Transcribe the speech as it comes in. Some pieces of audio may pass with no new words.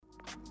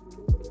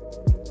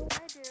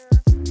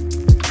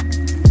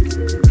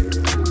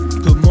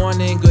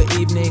morning, good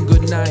evening,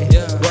 good night.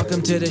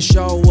 Welcome to the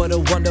show, what a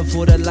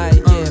wonderful delight.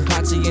 Yeah,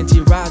 Potsy and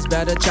T-Rods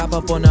better chop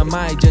up on the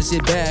mic. Just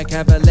sit back,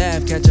 have a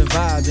laugh, catch a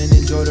vibe, and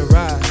enjoy the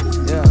ride.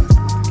 Yeah.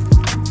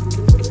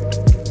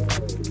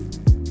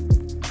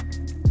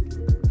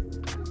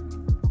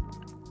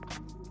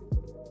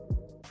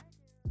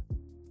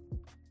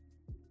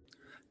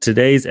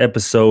 Today's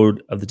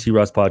episode of the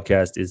T-Ross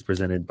podcast is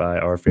presented by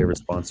our favorite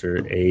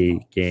sponsor,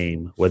 A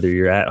Game. Whether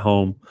you're at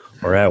home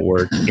or at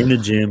work, in the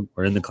gym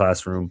or in the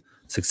classroom,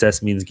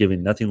 success means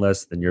giving nothing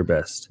less than your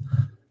best.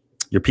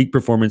 Your peak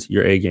performance,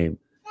 your A Game.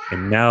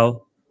 And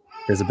now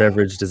there's a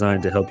beverage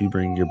designed to help you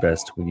bring your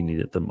best when you need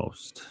it the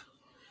most.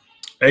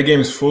 A Game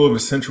is full of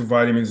essential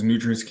vitamins and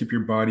nutrients to keep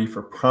your body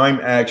for prime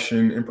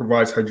action and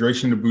provides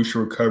hydration to boost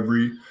your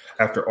recovery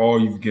after all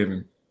you've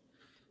given.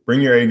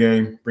 Bring your A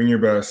Game, bring your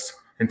best.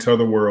 And tell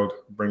the world,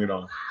 bring it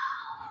on.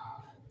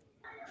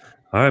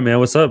 All right, man.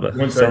 What's up?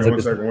 One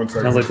second.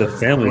 Sounds like the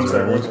family's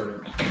one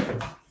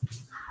second.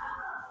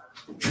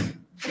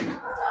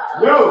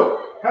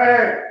 Yo,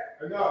 hey,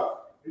 enough.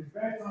 It's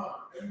bedtime.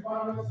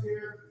 Everybody else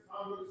here, it's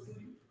time to go to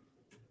sleep.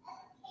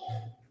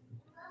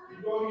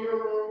 You go to your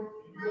room,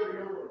 you go to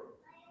your room.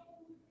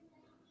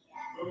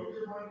 Go get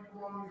your money,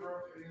 go on your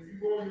room, and if you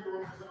go in your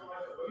room, something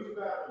like that, go use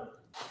the bathroom.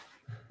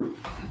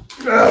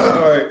 All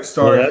right,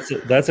 start.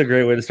 Well, that's a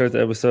great way to start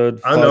the episode.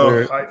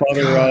 Father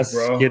Ross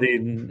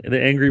getting the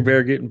angry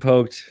bear getting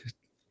poked.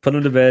 Put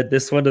him to bed.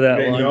 This one to that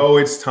they one. know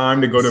it's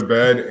time to go to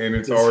bed, and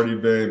it's already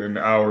been an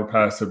hour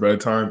past their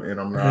bedtime, and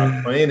I'm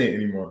not playing it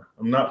anymore.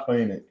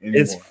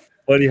 It's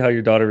funny how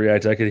your daughter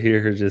reacts. I could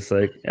hear her just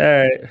like, all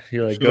right.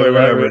 You're like, go to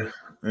that room.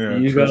 Yeah,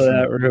 you go to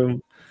that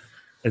room.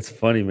 It's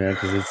funny, man,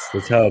 because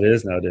that's how it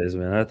is nowadays,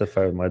 man. I have to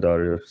fight with my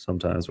daughter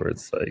sometimes where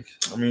it's like.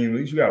 I mean, at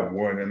least you got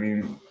one. I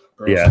mean.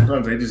 Bro, yeah.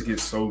 Sometimes they just get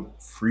so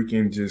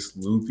freaking just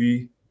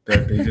loopy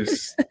that they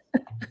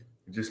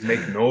just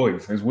make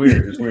noise. It's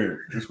weird. It's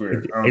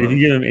weird. If you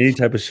give them any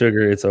type of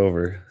sugar, it's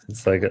over.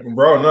 It's like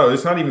bro, no,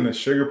 it's not even the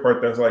sugar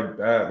part that's like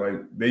that. Like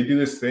they do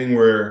this thing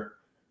where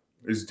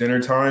it's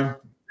dinner time,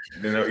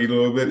 then they'll eat a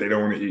little bit, they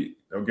don't want to eat.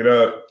 They'll get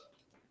up,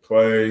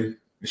 play,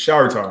 it's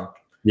shower time.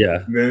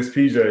 Yeah. And then it's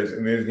PJs,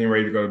 and then it's getting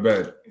ready to go to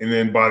bed. And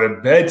then by the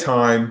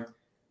bedtime,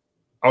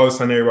 all of a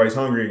sudden everybody's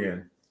hungry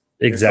again.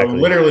 Exactly.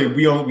 So literally,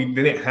 we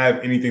didn't have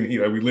anything to eat.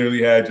 Like we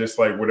literally had just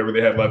like whatever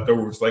they had left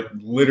over. It was like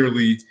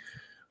literally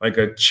like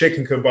a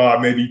chicken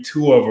kebab, maybe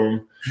two of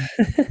them,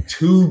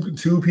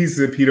 two pieces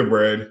of pita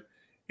bread,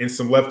 and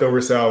some leftover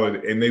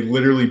salad. And they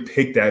literally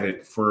picked at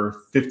it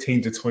for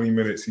 15 to 20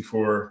 minutes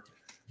before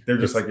they're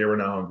just like, yeah, we're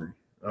not hungry.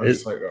 I was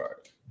just like, all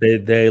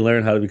right. They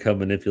learn how to become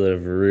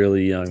manipulative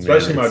really young.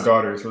 Especially my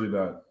daughter. It's really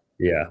bad.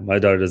 Yeah, my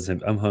daughter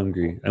doesn't. I'm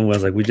hungry. And I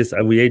was like,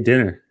 we ate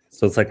dinner.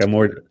 So it's like I'm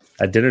more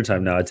at dinner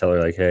time now. I tell her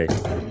like, "Hey,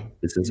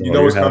 this is you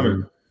know what's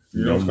coming.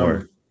 No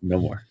more."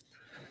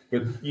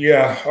 But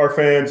yeah, our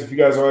fans, if you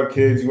guys don't have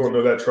kids, you won't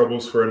know that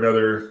troubles for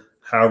another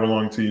however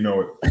long till you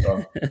know it.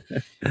 So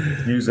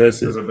use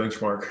this as a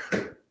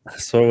benchmark.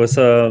 So what's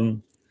a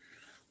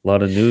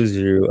lot of news?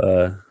 You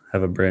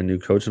have a brand new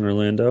coach in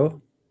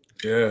Orlando.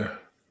 Yeah,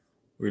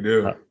 we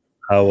do.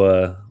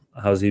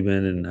 How's he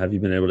been, and have you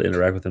been able to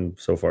interact with him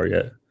so far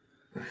yet?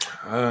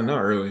 Not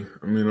really.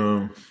 I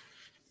mean,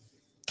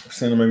 I've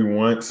seen him maybe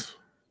once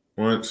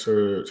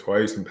or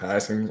twice in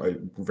passing, like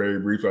very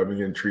briefly. I've been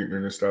getting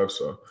treatment and stuff,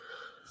 so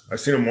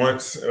I've seen him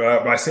once.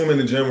 But I see him in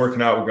the gym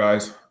working out with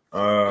guys.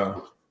 I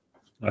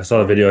saw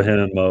a video of him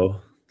and Mo.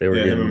 They were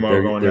getting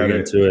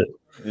into it.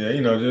 Yeah,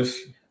 just.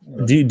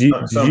 Did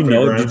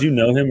you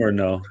know him or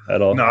no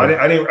at all? No,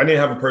 I didn't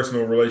have a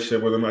personal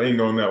relationship with him. I didn't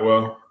know him that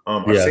well.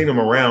 I've seen him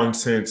around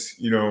since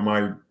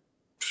my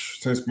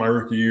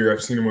rookie year.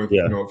 I've seen him with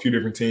a few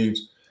different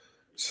teams.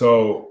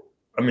 So.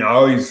 I mean, I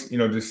always, he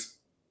was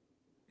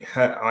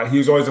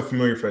always a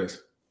familiar face.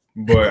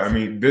 But, I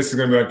mean, this is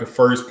going to be like the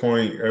first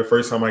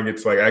time I get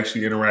to, like,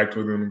 actually interact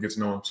with him and get to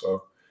know him.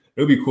 So,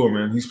 it'll be cool,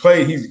 man.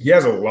 He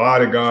has a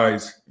lot of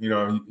guys,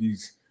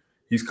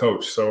 he's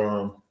coached.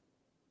 So,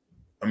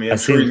 I mean, I'm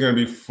sure he's going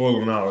to be full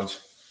of knowledge.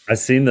 I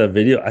seen the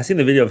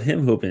video of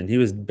him hooping. He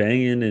was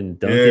banging and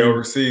dunking. Yeah,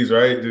 overseas,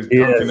 right? Just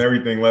dunking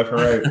everything left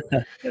and right.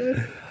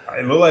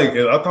 I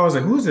thought I was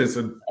like, who's this?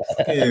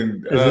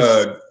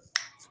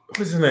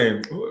 What's his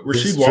name?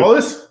 Rasheed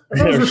Wallace? I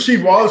thought it was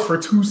Rasheed Wallace for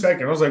 2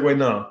 seconds. I was like, wait,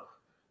 no. I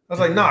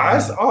was like, nah,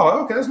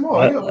 that's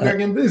Mo. They're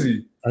getting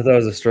busy. I thought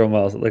it was a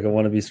Stroh, like a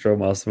wannabe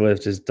Stroh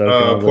Swift just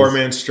dunking. Poor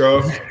man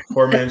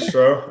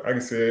Stroh. I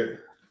can see it.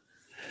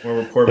 More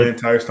of a poor man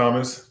Tyrese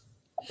Thomas.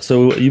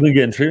 So you've been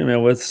getting treatment,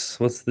 man. What's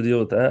the deal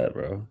with that,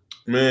 bro?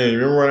 Man, you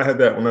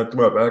remember when I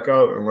threw my back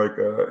out in like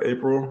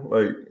April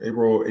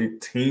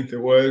 18th it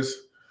was?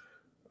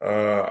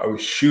 I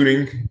was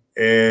shooting,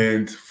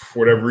 and for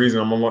whatever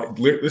reason, I'm on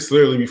like this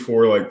literally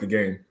before like the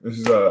game. This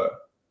is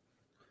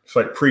it's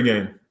like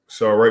pregame.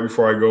 So right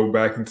before I go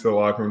back into the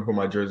locker room, put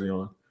my jersey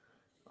on.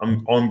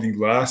 I'm on the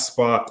last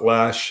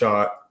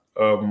shot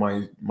of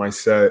my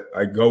set.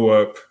 I go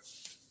up.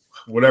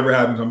 Whatever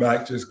happens, my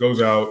back just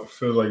goes out.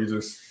 Feels like it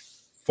just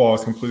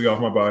falls completely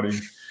off my body.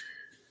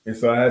 And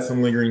so I had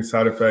some lingering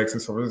side effects.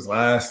 And so for this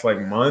last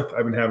like month,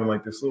 I've been having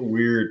like this little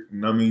weird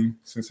numbing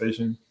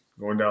sensation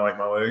going down like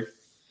my leg.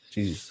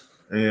 Jeez.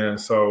 And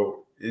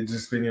so it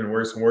just been getting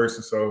worse and worse.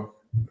 And so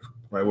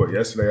like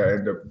yesterday I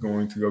ended up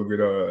going to go get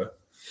a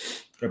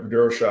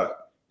epidural shot.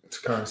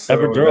 Kind of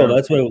epidural,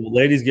 that's what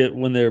ladies get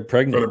when they're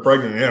pregnant. When they're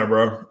pregnant, yeah,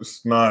 bro.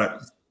 It's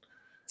not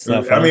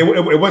fun. I mean,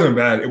 it wasn't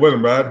bad. It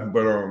wasn't bad,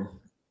 but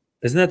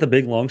isn't that the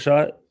big long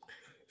shot?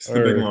 It's the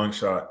big long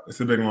shot. It's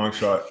the big long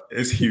shot.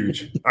 It's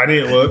huge. I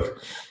didn't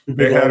look.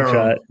 They had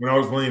when I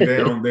was laying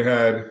down, they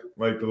had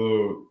like the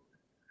little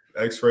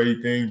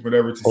X-ray thing,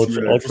 whatever, to see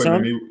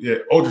ultrasound.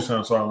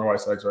 Ultrasound. So I don't know why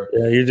it's X-ray.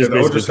 Yeah, you're just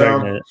basically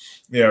ultrasound. Pregnant.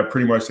 Yeah,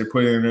 pretty much. They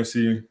put it in there,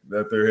 see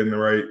that they're hitting the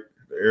right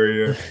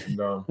area. And,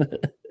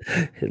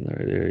 hitting the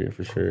right area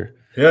for sure.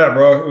 Yeah,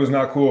 bro. It was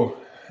not cool.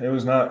 It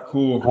was not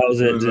cool. How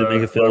was it? Did it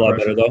make it feel a lot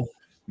better though?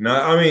 No,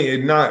 I mean,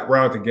 it not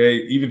right out the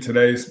gate. Even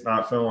today's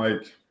not feeling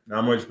like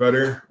not much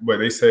better, but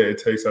they say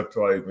it takes up to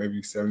like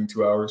maybe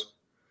 72 hours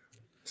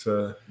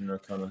to,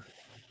 kind of.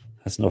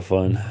 That's no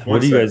fun.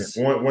 What do you guys?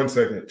 One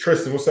second.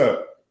 Tristan, what's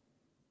up?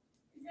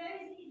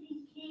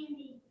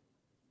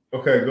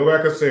 Okay, go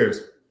back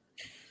upstairs.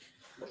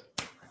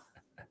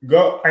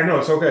 Go. I know,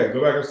 it's okay.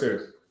 Go back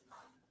upstairs.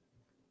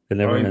 It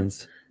never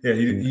ends. Yeah,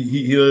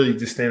 he literally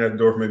just stand at the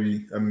door for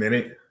maybe a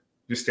minute,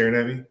 just staring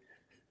at me,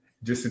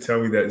 just to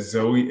tell me that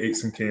Zoe ate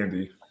some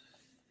candy.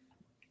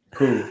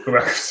 Cool, go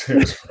back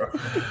upstairs, bro.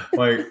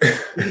 Like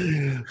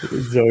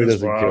Zoe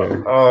doesn't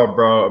care. Oh,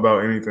 bro,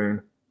 about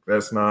anything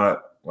that's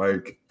not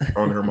like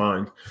on her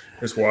mind.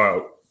 It's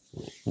wild.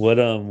 What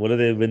have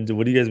they been?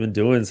 What have you guys been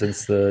doing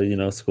since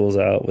the school's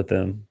out with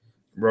them?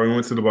 Bro, we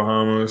went to the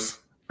Bahamas.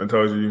 I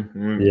told you,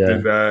 we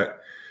did that.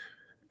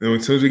 Then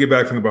as soon as we get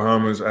back from the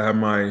Bahamas, I have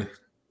my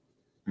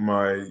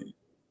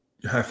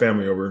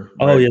family over.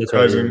 Oh, yeah, that's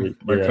cousin,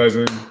 my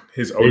cousin,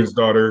 his oldest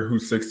daughter,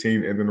 who's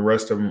 16, and then the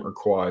rest of them are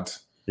quads.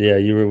 Yeah,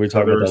 we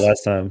talked about that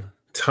last time.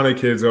 Ton of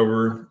kids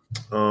over.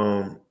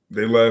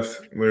 They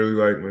left literally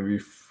like maybe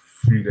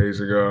a few days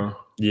ago.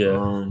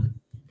 Yeah.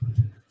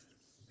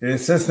 And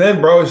since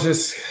then, bro, it's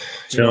just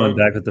chilling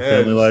back with the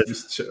family life.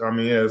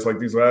 It's like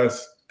these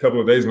last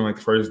couple of days been like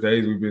the first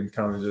days we've been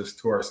kind of just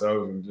to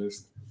ourselves and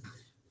just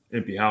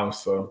empty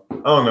house. So I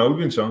don't know. We've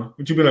been chilling.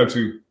 What you been up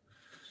to?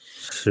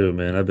 Shoot,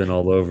 man, I've been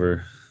all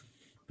over.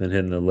 Been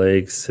hitting the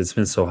lakes. It's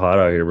been so hot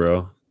out here,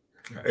 bro.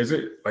 Is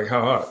it like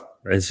how hot?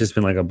 It's just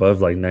been like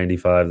above like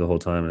 95 the whole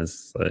time.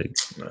 It's like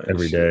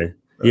every day.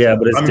 That's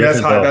but it's hot.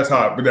 different. That's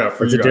hot. But yeah,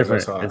 for you guys,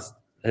 that's hot.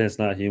 It's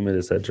not humid.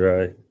 It's that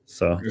dry.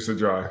 So it's a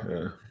dry.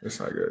 Yeah, it's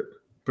not good.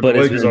 But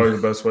the lake is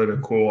always the best way to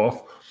cool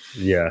off.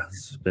 Yeah,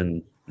 it's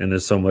been, and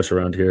there's so much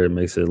around here. It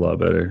makes it a lot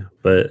better.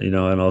 But and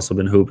also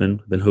been hooping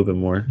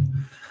more.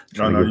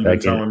 I know you've been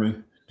telling me.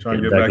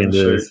 Trying to get back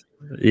into shape.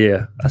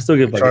 Yeah, I still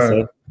get back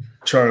in.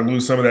 Trying to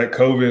lose some of that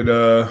COVID.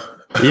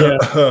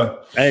 Yeah.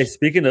 Hey,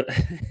 speaking of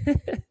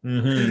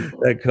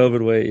that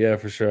COVID weight, yeah,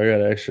 for sure. I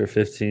got an extra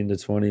 15 to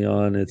 20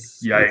 on.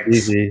 It's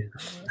easy.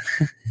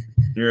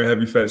 You're a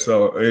heavy fat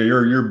so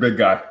you're a big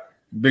guy.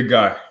 Big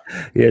guy.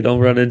 Yeah, don't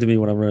run into me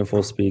when I'm running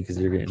full speed because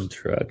you're getting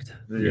trucked.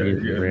 Yeah, you're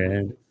getting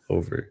ran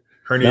over.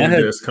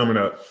 Herniated disc coming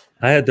up.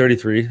 I had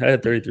 33. I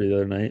had 33 the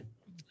other night.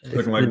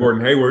 Looking like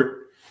Gordon Hayward.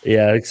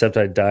 Yeah, except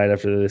I died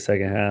after the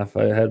second half.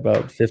 I had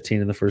about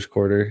 15 in the first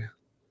quarter.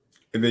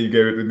 And then you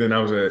gave it, and then that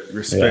was it.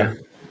 Your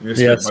spin.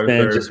 Yeah,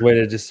 spin. Just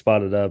waited, just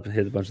spotted up,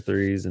 hit a bunch of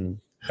threes, and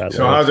got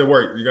so how does it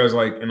work? You guys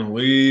like in a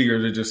league, or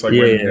is it just like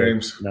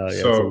games? No,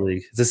 it's a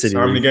league. It's a city.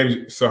 How many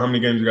games? So how many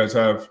games you guys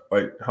have?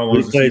 Like how long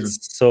is the season?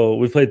 So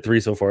we played 3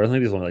 so far. I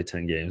think there's only like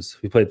 10 games.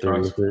 We played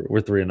 3. Nice.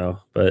 We're 3-0,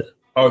 but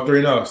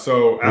 3-0.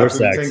 So after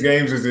the 10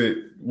 games, is it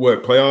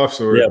what playoffs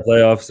or? Yeah,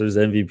 playoffs. There's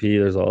MVP.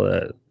 There's all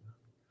that.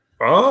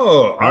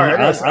 Oh, all right.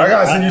 I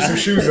gotta send you some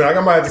shoes. I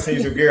might have to send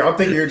you some gear. I'm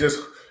thinking you're just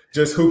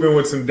hooping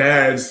with some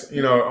dads,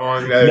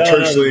 on that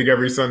church league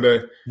every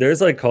Sunday. There's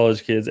like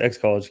college kids,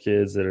 ex-college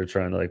kids that are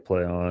trying to like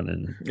play on,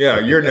 and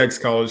you're an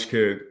ex-college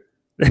kid.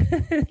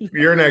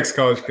 You're an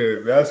ex-college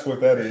kid. That's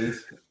what that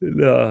is.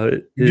 No.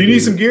 Do you need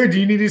some gear? Do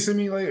you need to send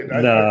me later?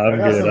 No, I'm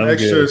good. Some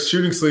extra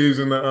shooting sleeves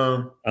in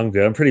the I'm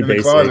good. I'm pretty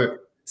basic. Closet.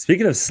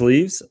 Speaking of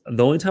sleeves,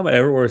 the only time I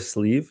ever wore a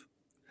sleeve,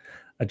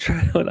 I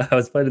tried when I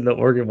was playing the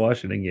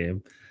Oregon-Washington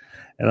game.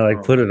 And I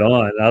put it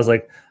on.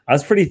 I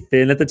was pretty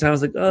thin at the time. I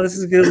was like, oh, this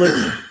is gonna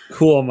look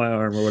cool on my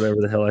arm or whatever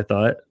the hell I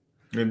thought.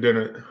 It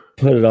didn't.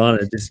 Put it on.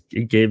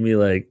 It gave me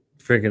like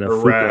freaking a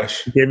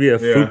rash. It gave me a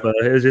fupa.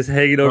 It was just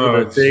hanging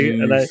over the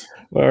thing, and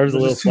my arm's a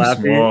little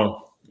flappy.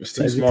 It's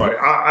too small.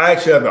 I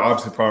actually have the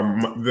opposite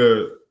problem.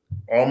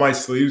 All my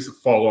sleeves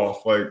fall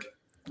off.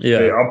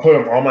 I'll put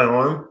them on my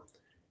arm,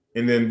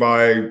 and then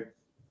by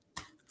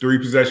 3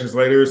 possessions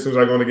later, as soon as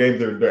I go in the game,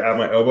 they're at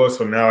my elbow.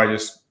 So now I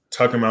just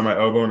tuck them at my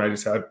elbow, and I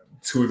just have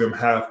 2 of them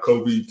half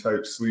Kobe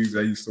type sleeves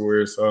I used to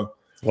wear. So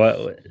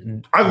what?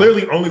 I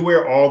literally only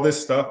wear all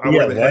this stuff. I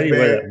wear the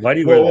headband. Why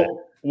do you wear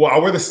that? Well, I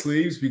wear the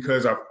sleeves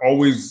because I've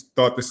always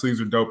thought the sleeves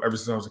were dope ever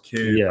since I was a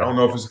kid. Yeah. I don't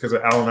know if it's because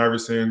of Allen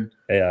Iverson,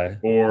 AI,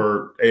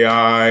 or Ray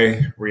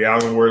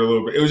Allen wore it a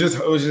little bit. It was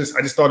just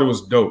I just thought it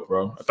was dope,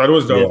 bro. I thought it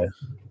was dope.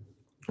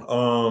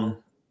 The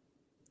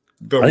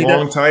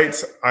long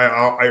tights,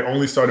 I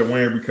only started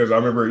wearing because I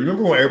remember. You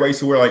remember when everybody used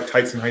to wear like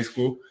tights in high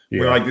school?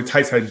 Yeah. When like the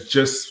tights had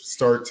just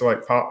started to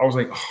like pop. I was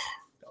like, oh,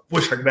 I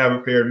wish I could have a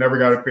pair. Never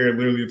got a pair.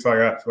 Literally until I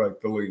got to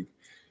like the league.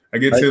 I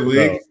get to the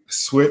league,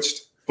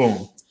 switched,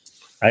 boom,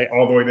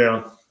 all the way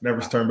down. Never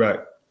turned back.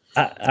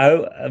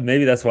 I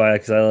maybe that's why,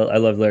 because I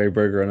love Larry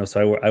Berger, and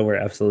so I wear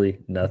absolutely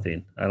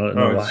nothing. I don't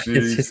know why.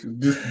 Geez. It's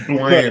just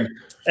bland.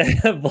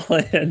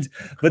 Bland.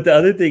 But the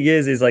other thing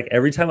is like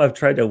every time I've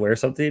tried to wear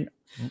something,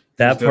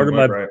 that part of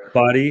my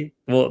body,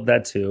 well,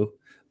 that too,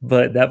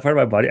 but that part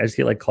of my body, I just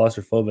get like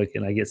claustrophobic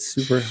and I get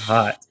super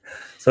hot.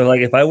 So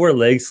like if I wear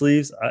leg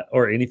sleeves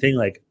or anything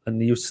like a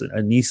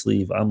knee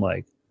sleeve, I'm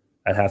like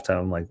at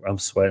halftime, I'm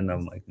sweating.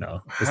 I'm like,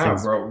 no,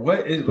 bro.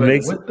 What is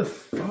like, what the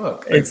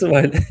fuck?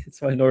 Like,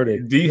 it's my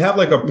Nordic. Do you have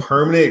like a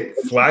permanent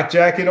flak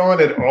jacket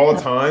on at all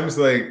times?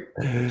 Like,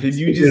 can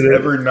you just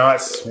ever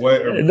not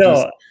sweat? Or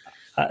no.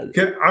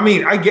 I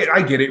mean, I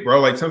get it,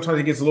 bro. Like sometimes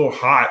it gets a little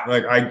hot.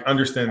 Like I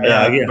understand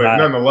that, but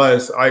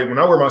nonetheless, when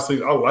I wear my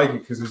sleeves, I like it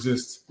because it's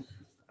just.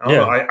 I don't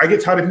know. I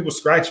get tired of people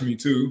scratching me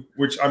too,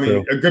 which I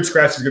mean, a good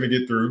scratch is going to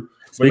get through.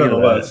 Speaking but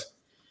nonetheless,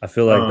 I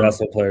feel like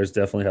basketball players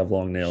definitely have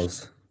long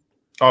nails.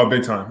 Oh,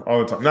 big time, all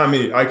the time. Not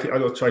me. I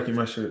don't try to keep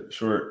my shit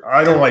short.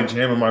 I don't like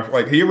jamming my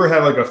like. Have you ever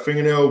had like a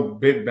fingernail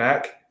bit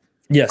back?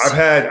 Yes,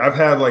 I've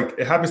had like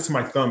it happens to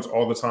my thumbs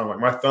all the time. Like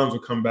my thumbs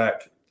will come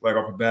back like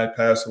off a bad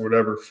pass or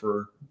whatever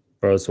for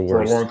it's the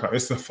worst. For a long time.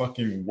 It's the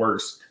fucking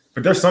worst.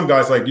 But there's some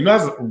guys like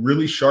has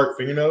really sharp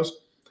fingernails.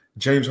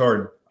 James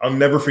Harden. I'll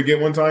never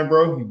forget one time,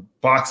 bro. He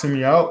boxing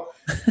me out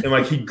and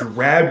like he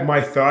grabbed my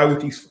thigh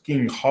with these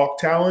fucking hawk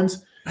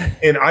talons,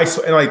 and I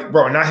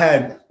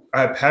had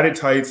padded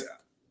tights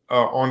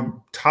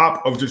on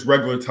top of just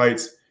regular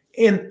tights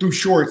and through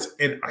shorts,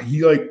 and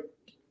he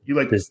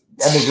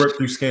almost ripped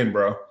through skin,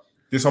 bro.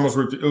 This almost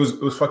ripped. It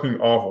was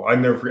fucking awful. I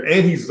never forget.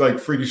 And he's like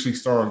freakishly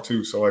strong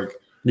too. So like,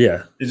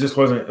 yeah, it just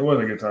wasn't. It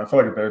wasn't a good time. I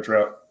felt like a bear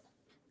trap.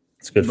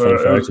 It's a good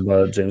fun fact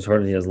about James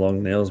Harden. He has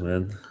long nails,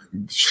 man.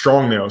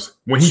 Strong nails.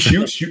 When he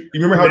shoots, you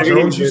remember how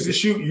Jones used to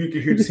shoot? You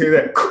could hear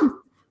that.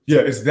 Yeah,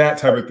 it's that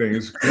type of thing.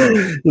 It's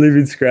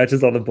leaving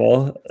scratches on the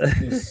ball.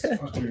 It's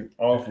fucking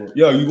awful.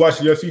 Yo, you watch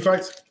UFC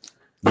fights?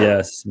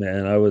 Yes,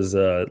 man. I was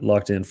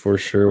locked in for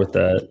sure with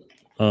that.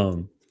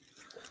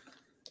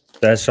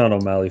 That Sean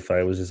O'Malley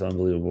fight was just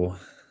unbelievable.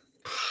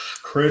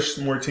 Chris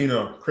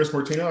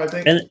Mortino, I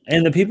think. And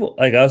the people,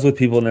 like I was with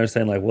people and they're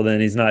saying like, well,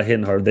 then he's not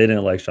hitting hard. They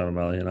didn't like Sean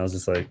O'Malley, and I was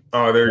just like,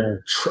 oh,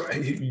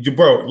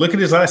 bro. Look at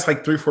his last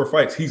like 3-4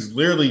 fights. He's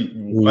literally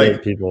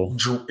like people.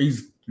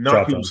 He's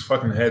knocked people's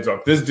fucking heads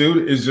off. This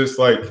dude is just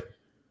like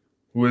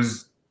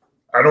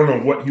I don't know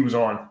what he was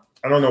on.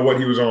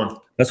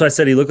 That's why I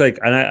said he looked like,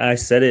 and I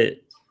said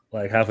it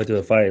like halfway through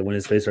the fight when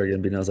his face started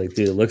getting beaten. I was like,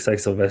 dude, it looks like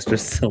Sylvester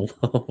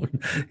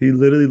Stallone. He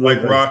literally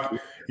looked like Rocky.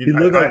 He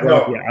looked like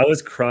Rocky. I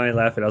was crying,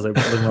 laughing. I was like,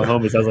 with my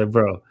homies, I was like,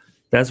 bro,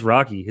 that's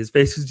Rocky. His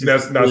face is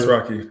just that's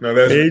Rocky. No,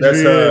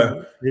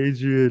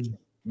 Adrian.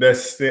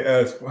 That's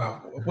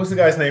what's the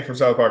guy's name from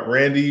South Park?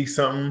 Randy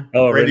something.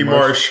 Oh, Randy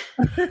Marsh.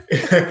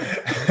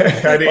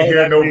 I didn't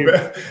hear no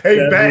bell.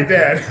 Hey,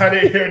 Baghdad. I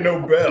didn't hear no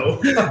bell.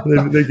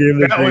 They gave him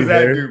that was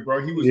that dude,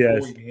 bro. He was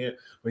going him,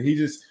 but he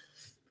just.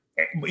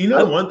 You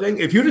know, one thing,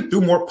 if you would have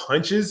threw more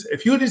punches,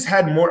 if you just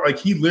had more, like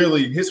he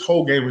literally, his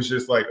whole game was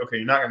just like, okay,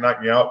 you're not gonna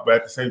knock me out, but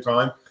at the same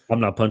time,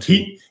 I'm not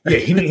punching.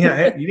 He didn't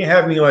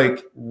have any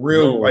like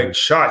real like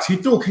shots. He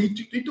threw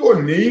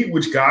a knee,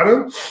 which got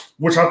him,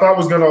 which I thought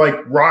was gonna like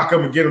rock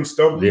him and get him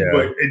stumbling,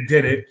 but it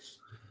didn't.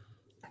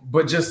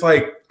 But just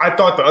like I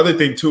thought, the other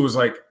thing too was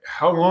like,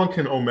 how long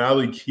can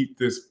O'Malley keep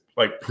this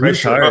like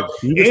pressure up?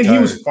 He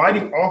was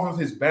fighting off of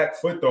his back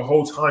foot the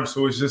whole time,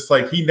 so it's just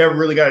like he never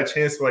really got a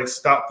chance to like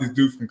stop this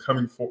dude from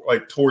coming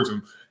towards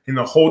him. And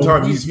the whole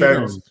time he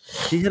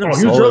hit him a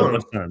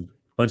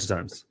bunch of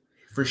times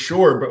for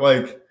sure. But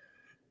like,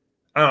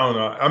 I don't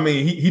know. I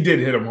mean, he did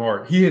hit him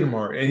hard. He hit him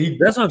hard, and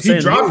that's what I'm saying.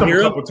 He dropped him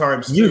a couple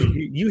times too.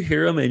 You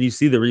hear him and you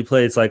see the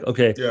replay. It's like,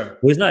 okay, well,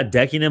 he's not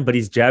decking him, but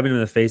he's jabbing him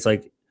in the face.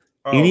 Like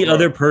any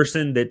other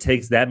person that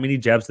takes that many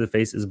jabs to the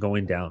face is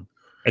going down.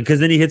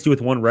 Because then he hits you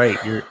with one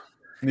right. And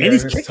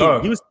he's kicking.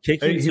 Tough. He was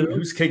kicking. He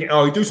was kicking.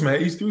 Oh, he threw some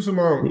head kicks at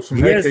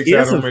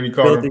him when he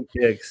caught him.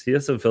 He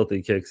has some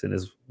filthy kicks in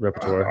his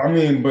repertoire. I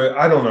mean, but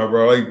I don't know,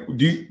 bro. Like,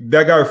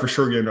 that guy would for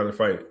sure get another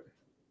fight.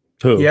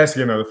 Who? He has to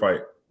get another fight.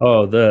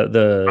 Oh, I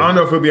don't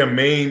know if it'll be a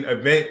main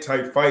event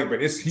type fight,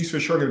 but he's for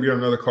sure going to be on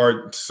another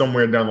card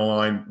somewhere down the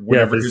line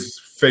whenever his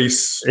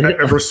face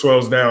ever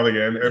swells down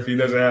again. If he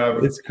doesn't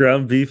have it's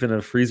ground beef in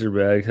a freezer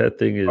bag. That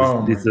thing is.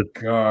 Oh my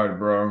god,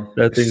 bro!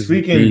 That thing's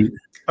speaking.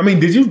 I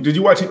mean, did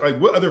you watch it? Like,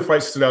 what other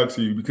fights stood out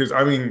to you? Because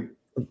I wanted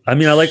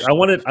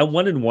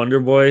Wonder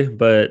Boy,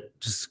 but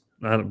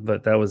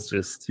that was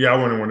just. Yeah, I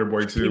wanted Wonder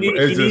Boy too. He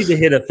needed to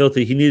hit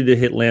He needed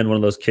to land one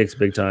of those kicks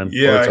big time.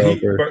 Yeah,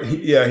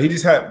 he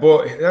just had.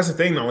 Well, that's the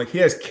thing though. Like he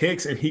has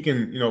kicks and he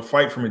can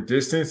fight from a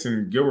distance.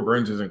 And Gilbert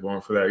Burns isn't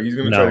going for that. He's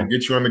going to try to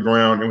get you on the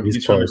ground, and when he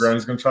gets you on the ground,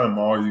 he's going to try to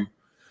maul you.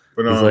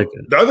 But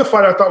the other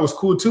fight I thought was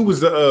cool too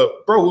was it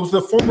was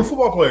the former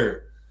football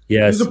player.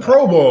 Yes. He was a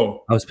Pro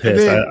Bowl. I was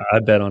pissed. I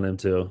bet on him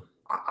too.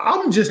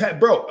 I'm just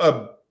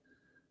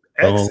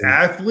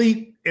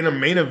ex-athlete in a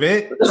main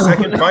event,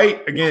 second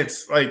fight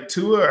against like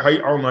Tua. I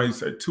don't know. You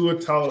said Tua. I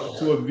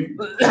don't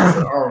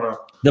know.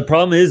 The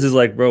problem is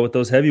like, bro, with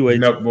those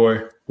heavyweights, boy.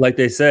 Like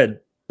they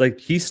said,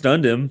 like he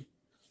stunned him,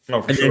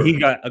 and then he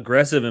got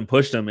aggressive and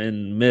pushed him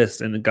and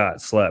missed and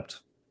got slept.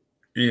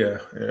 Yeah.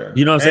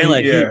 You know what I'm saying?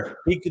 Like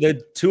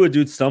the Tua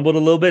dude stumbled a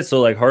little bit, so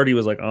like Hardy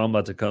was like, "Oh, I'm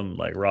about to come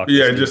like rock."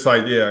 Yeah, just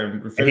like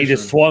and he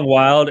just swung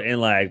wild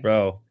and like,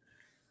 bro.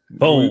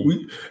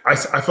 Boom! I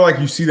feel like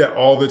you see that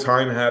all the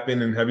time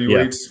happen in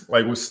heavyweights,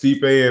 like with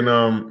Stipe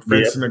and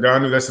Francis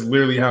Ngannou. That's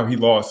literally how he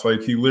lost.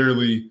 Like he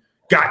literally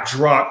got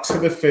dropped to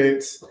the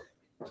fence.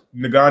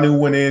 Ngannou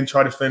went in,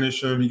 tried to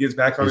finish him. He gets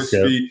back on his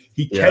feet.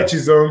 He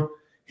catches him.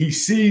 He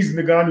sees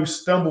Ngannou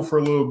stumble for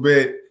a little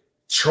bit,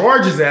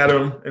 charges at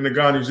him, and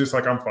Ngannou's just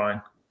like, "I'm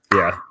fine."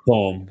 Yeah,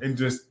 boom, and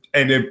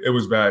it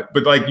was bad.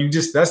 But like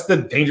that's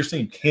the dangerous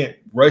thing. You can't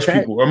rush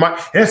people. And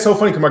it's so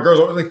funny because my girls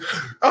are like,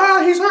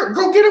 he's hurt.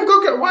 Go get him.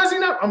 Go get him. Why is he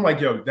not? I'm like,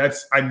 yo,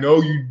 I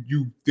know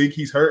you think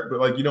he's hurt, but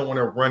like you don't want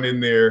to run in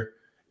there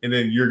and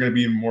then you're gonna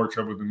be in more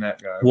trouble than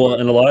that guy. Well,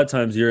 and a lot of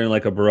times you're in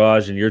like a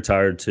barrage and you're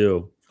tired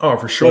too. Oh,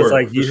 for sure. So it's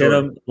like you hit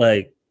him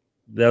like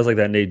that was like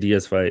that Nate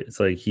Diaz fight. It's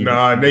like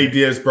Nate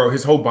Diaz, bro,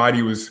 his whole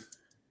body was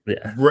like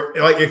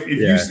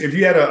if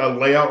you had a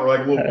layout or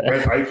like a little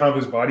red icon of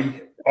his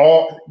body.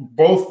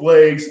 Both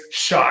legs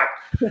shot,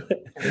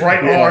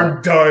 right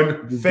arm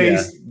done,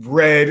 face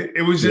red.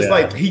 It was just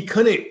like he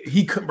couldn't,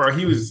 bro.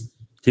 He was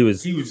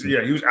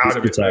out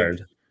of it.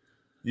 Tired.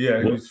 He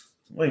was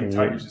laying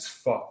tight. He was just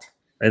fucked.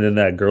 And then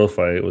that girl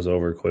fight was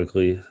over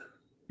quickly.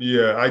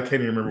 Yeah, I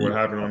can't even remember what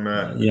happened on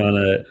that.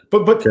 Yana,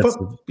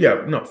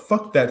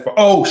 fuck that.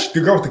 Oh, the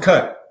girl with the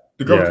cut.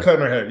 The girl with the cut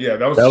in her head. Yeah,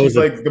 she's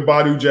like the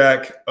Badu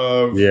Jack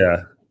of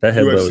that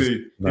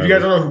UFC. If you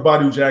guys don't know who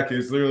Badu Jack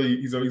is, literally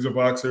he's a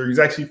boxer. He's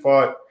actually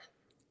fought.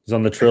 He's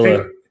on the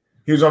Trilla.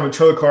 He was on the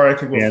Trilla card. I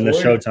think. And the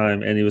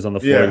Showtime, and he was on the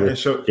floor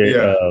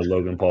with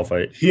Logan Paul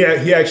fight. He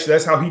actually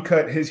that's how he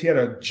cut his. He had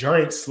a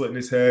giant slit in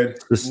his head,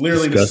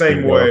 literally the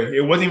same way.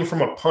 It wasn't even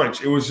from a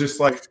punch. It was just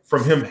like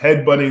from him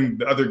headbutting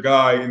the other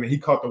guy, and he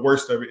caught the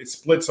worst of it. It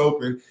splits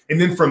open,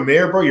 and then from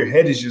there, bro, your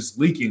head is just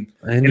leaking,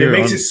 and it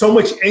makes it so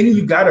much. And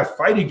you got to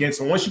fight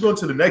against. And once you go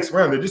into the next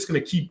round, they're just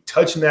gonna keep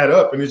touching that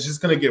up, and it's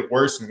just gonna get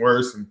worse and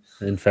worse. And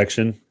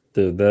infection.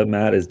 Dude, that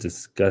mat is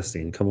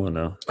disgusting. Come on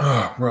now.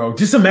 Oh, bro.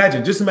 Just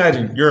imagine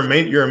you're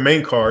a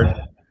main card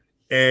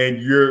and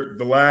you're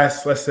the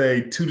last, let's say,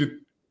 2 to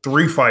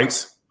 3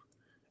 fights,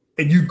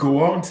 and you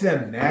go out into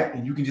that mat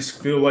and you can just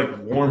feel like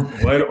warm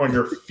blood on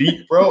your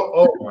feet, bro.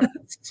 Oh my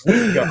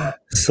God.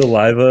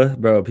 Saliva,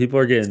 bro. People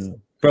are getting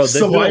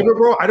saliva,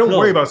 bro. I don't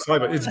worry about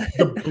saliva. It's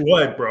the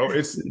blood, bro.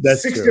 It's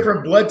 6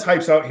 different blood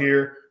types out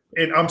here.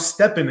 And I'm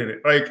stepping in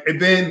it,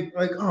 and then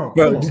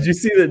bro, did you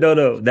see that?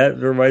 No, that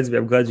reminds me.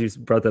 I'm glad you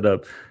brought that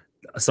up.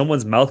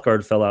 Someone's mouth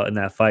guard fell out in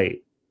that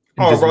fight.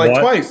 Bro, like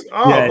twice.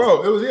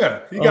 Bro, it was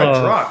he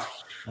got dropped.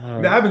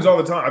 That happens all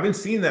the time. I've been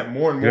seeing that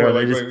more and more.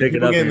 Like just pick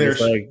it up and there.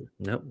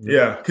 Nope.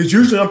 Yeah, because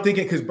usually I'm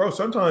thinking, bro,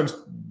 sometimes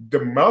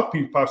the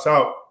mouthpiece pops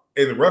out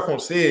and the ref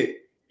won't see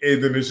it,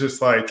 and then it's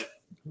just like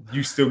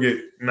you still get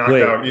knocked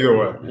out either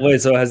way.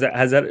 Wait, so has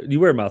that? You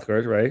wear a mouth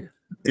guard, right?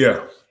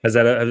 Yeah. Has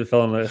it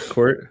fell on the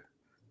court?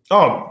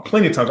 Oh,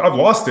 plenty of times. I've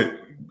lost it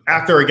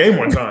after a game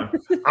one time.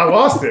 I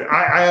lost it.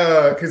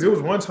 Because it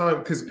was one time,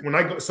 because when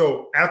I go,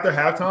 so after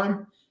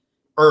halftime,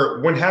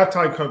 or when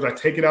halftime comes, I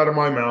take it out of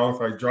my mouth,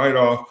 I dry it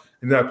off,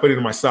 and then I put it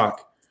in my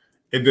sock.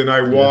 And then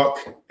I walk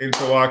into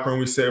the locker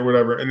room, we say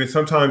whatever. And then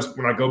sometimes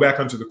when I go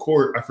back onto the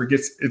court, I forget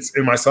it's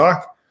in my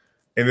sock.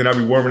 And then I'll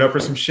be warming up for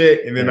some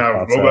shit. And then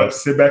I'll go up,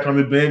 sit back on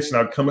the bench, and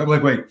I'll come back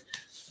like, wait,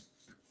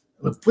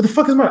 what the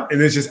fuck is mine?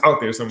 And it's just out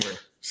there somewhere.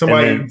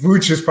 Somebody,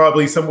 Vooch is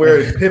probably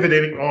somewhere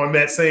pivoting on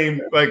that same,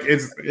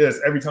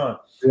 every time.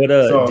 What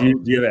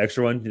do you have an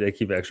extra one? Do they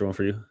keep an extra one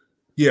for you?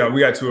 Yeah,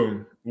 we got 2 of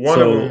them.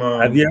 One of them.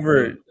 Have you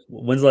ever?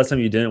 When's the last time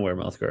you didn't wear a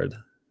mouth guard?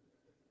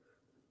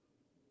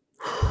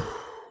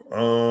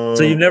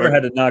 So you've never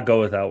had to not go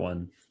without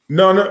one.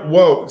 No.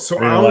 Whoa. So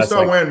I only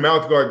started wearing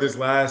mouth guard this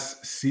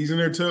last season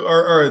or two,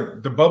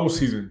 or the bubble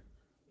season.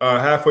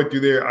 Halfway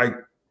through there, I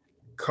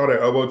caught an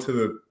elbow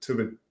to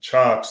the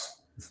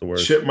chops. It's the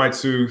worst. Chipped my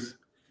tooth.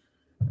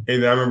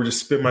 And I remember just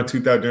spit my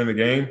tooth out during the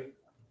game.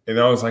 And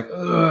I was like,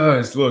 ugh,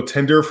 it's a little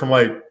tender from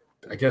I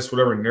guess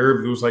whatever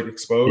nerve that was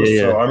exposed.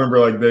 Yeah. So I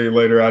remember a day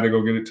later I had to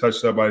go get it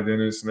touched up by a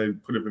dentist, and they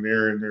put a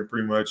veneer in there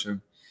pretty much.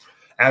 And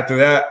after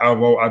that,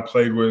 I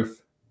played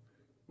with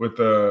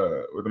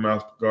the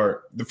mouth guard.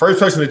 The first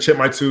person to chip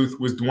my tooth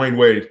was Dwayne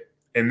Wade.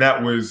 And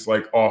that was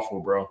awful,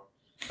 bro.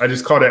 I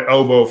just caught an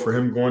elbow for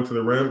him going to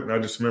the rim. And I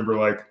just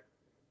remember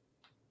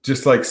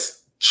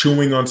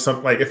chewing on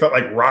something, it felt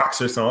like rocks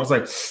or something. I was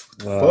like,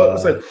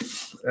 what the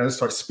fuck? And I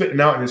started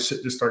spitting out, and this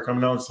shit just started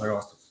coming out. It's like, oh,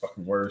 it's the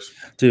fucking worst.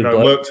 Dude,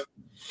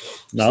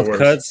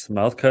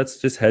 mouth cuts,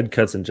 just head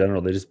cuts in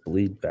general, they just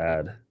bleed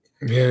bad.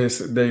 Yes,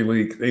 they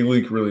leak. They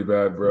leak really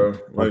bad, bro.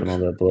 All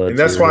that blood. And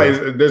that's why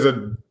there's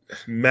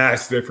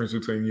mass difference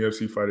between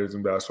UFC fighters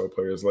and basketball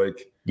players.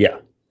 Like, yeah,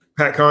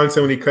 Pat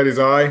Connaughton, when he cut his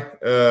eye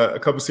a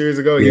couple series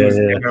ago, he was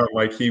out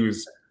like he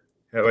was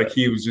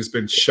just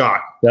been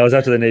shot. That was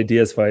after the Nate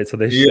Diaz fight. So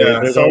they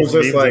so I was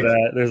just like,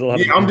 there's a lot.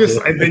 I'm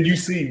just, and then you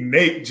see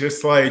Nate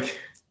just like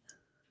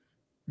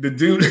the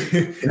dude.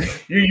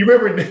 you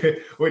remember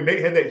when Nate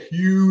had that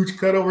huge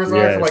cut over his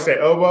eye from like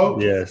that elbow?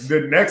 Yes.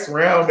 The next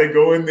round they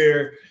go in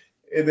there.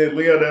 And then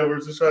Leon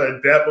Edwards is trying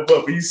to dap him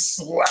up. He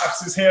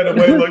slaps his hand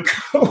away. Like,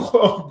 come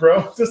on,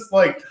 bro. Just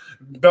like,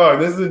 dog,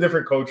 this is a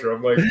different culture.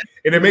 I'm like,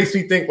 and it makes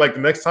me think, like, the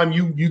next time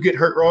you get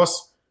hurt,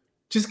 Ross,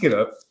 just get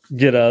up.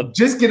 Get up.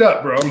 Just get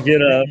up, bro.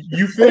 Get up.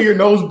 You feel your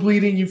nose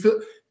bleeding.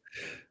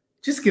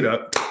 Just get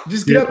up.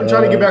 Just get up and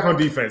try to get back on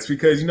defense,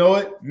 because you know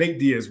what? Nate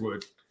Diaz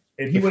would.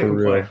 And he wouldn't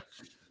play.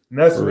 And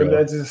that's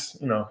just,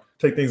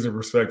 take things in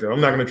perspective. I'm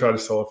not going to try to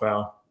sell a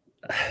foul.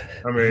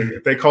 I mean,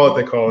 if they call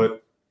it, they call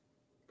it.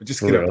 But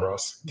just get up,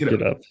 Ross.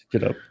 Get up.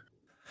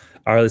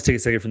 All right, let's take a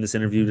second from this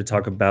interview to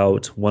talk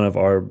about one of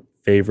our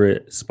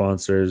favorite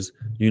sponsors.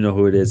 You know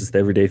who it is. It's the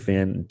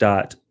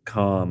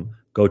everydayfan.com.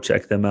 Go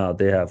check them out.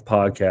 They have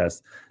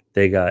podcasts.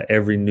 They got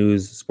every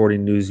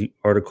sporting news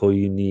article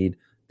you need.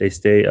 They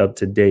stay up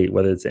to date,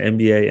 whether it's the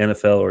NBA,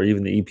 NFL, or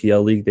even the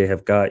EPL league. They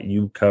have got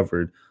you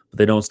covered. But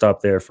they don't stop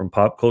there. From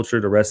pop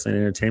culture to wrestling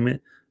and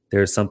entertainment,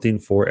 there's something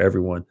for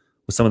everyone.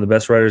 With some of the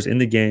best writers in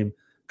the game,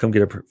 come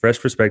get a fresh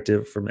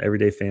perspective from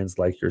everyday fans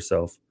like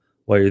yourself.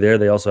 While you're there,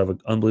 they also have an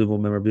unbelievable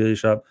memorabilia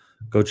shop.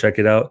 Go check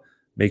it out.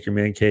 Make your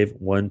man cave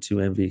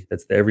 1-2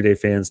 That's the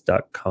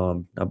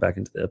everydayfans.com. Now back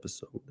into the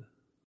episode.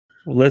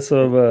 Well,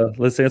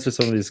 let's answer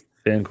some of these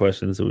fan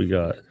questions that we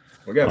got.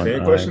 We got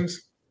fan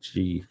questions?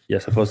 IG.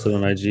 Yes, I posted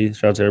on IG.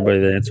 Shout out to everybody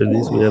that answered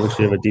these. We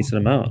actually have a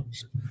decent amount.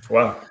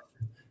 Wow.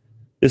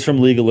 It's from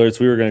League Alerts.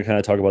 We were going to kind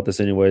of talk about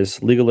this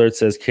anyways. League Alerts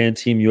says, can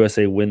Team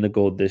USA win the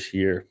gold this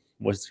year?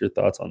 What's your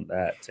thoughts on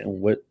that?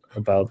 And what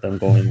about them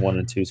going 1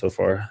 and 2 so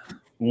far?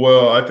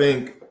 Well, I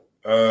think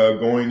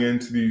going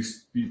into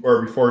these,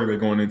 or before they're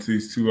going into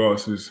these 2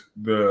 losses,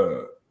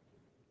 the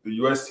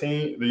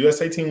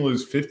USA team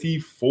was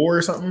 54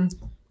 or something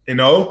and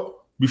 0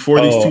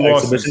 before these 2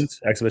 losses.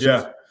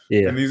 Exhibitions.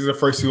 Yeah. And these are the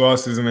first 2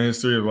 losses in the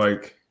history of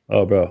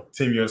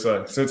Team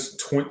USA since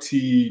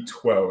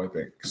 2012, I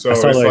think. So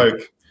it's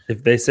like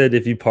if they said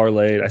if you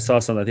parlayed, I saw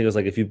something. I think it was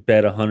like if you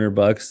bet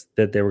 $100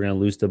 that they were going to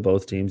lose to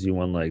both teams, you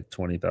won like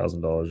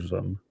 $20,000 or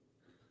something.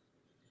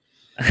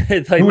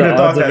 It's like the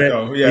odds of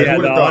it. Yeah,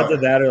 the odds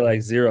of that are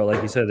like 0.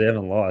 Like you said, they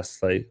haven't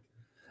lost. Like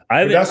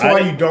that's why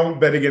you don't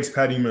bet against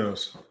Patty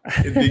Mills.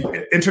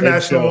 The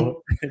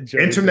international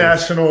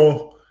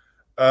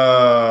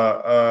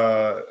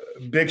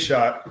big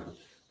shot.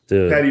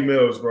 Dude. Patty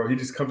Mills, bro. He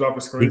just comes off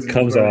a screen. He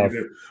comes off.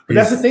 But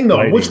that's the thing,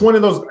 though. Which one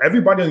of those?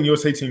 Everybody on the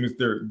USA team is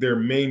their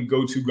main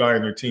go-to guy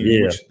on their team.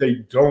 Yeah. Which they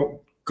don't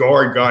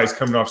guard guys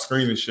coming off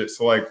screen and shit.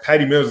 So like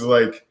Patty Mills is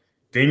like,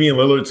 Damian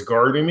Lillard's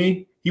guarding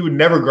me. He would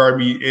never guard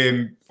me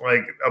in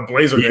like a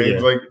Blazer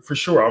game, like for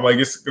sure. I'm like,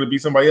 it's gonna be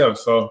somebody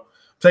else. So I'm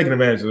taking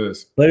advantage of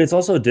this. But it's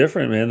also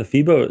different, man. The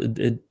FIBA,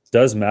 it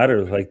does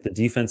matter. Like the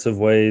defensive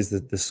ways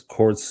that this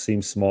court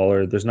seems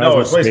smaller. There's not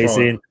as much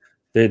spacing.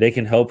 They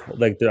can help.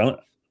 Like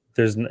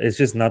it's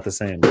just not the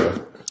same,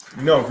 bro.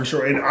 No, for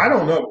sure. And I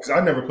don't know because I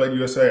never played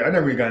USA. I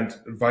never got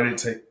invited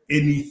to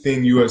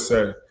anything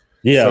USA.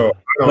 Yeah, so I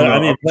don't know. I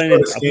mean,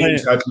 playing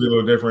schemes have to be a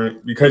little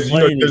different because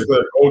there's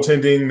the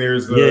goaltending,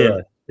 there's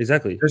the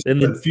exactly. There's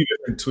a few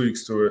different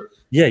tweaks to it.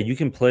 Yeah, you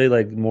can play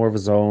like more of a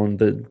zone.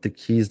 The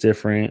key's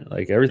different.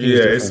 Like everything.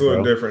 Yeah, it's a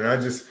little different. I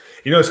just,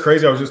 it's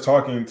crazy. I was just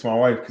talking to my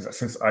wife because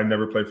since I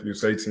never played for the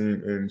USA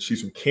team and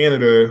she's from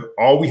Canada,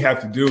 all we have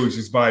to do is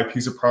just buy a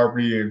piece of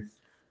property in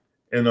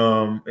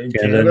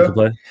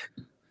Canada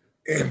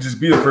and just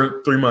be there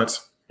for 3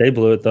 months. They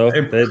blew it though.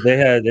 They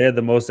had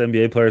the most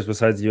NBA players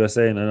besides the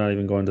USA, and they're not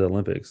even going to the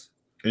Olympics.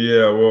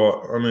 Yeah,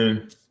 well, I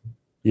mean,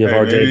 you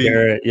have RJ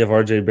Barrett. You have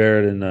RJ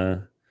Barrett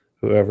and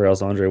whoever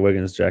else, Andre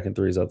Wiggins, jacking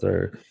threes out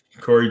there.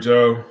 Corey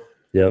Joe.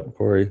 Yep,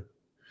 Corey.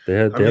 They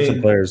have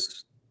some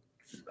players.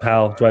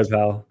 Dwight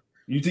Powell.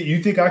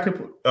 You think I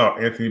could? Oh,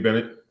 Anthony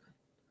Bennett.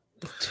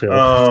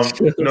 No,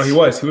 he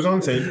was on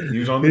the team. He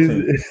was on the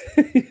team.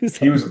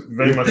 He was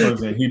very much on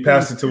the team. He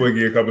passed it to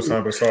Wiggy a couple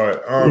times. I saw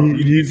it.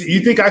 You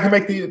think I can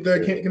make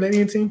the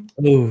Canadian team?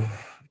 Ooh,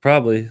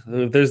 probably.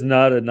 If there's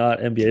not a not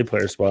NBA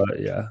player spot,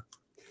 yeah.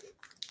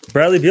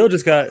 Bradley Beal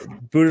just got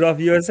booted off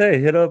USA.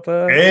 Hit up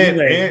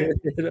and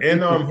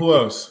who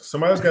else?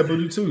 Somebody else got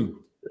booted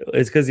too.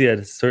 It's because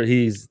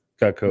he's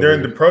got COVID. They're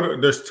in the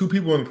there's 2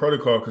 people in the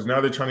protocol because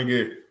now they're trying to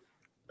get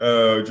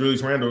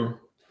Julius Randle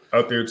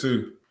out there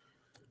too.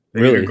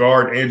 They need a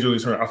guard and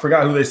Julius Randle. I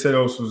forgot who they said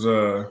else was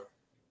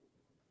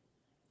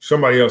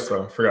somebody else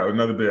though. I forgot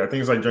another bit. I think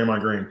it's like Draymond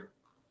Green.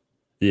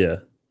 Yeah.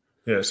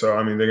 Yeah. So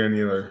I mean, they're gonna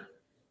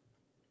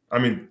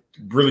need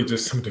really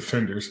just some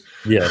defenders.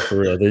 Yeah, for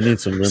real. They need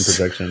some rim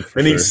protection.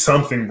 They need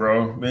something,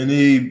 bro. They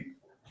need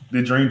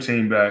the dream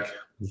team back.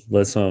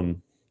 Let's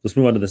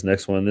move on to this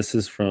next one. This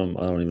is from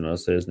I don't even know how to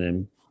say his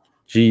name.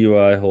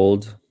 GUI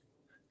Hold.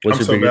 I'm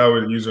so bad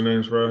with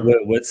usernames, bro.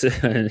 What's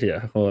it?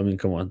 Yeah. Well, I mean,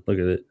 come on, look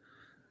at it.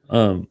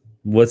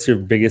 What's your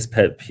biggest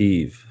pet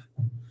peeve?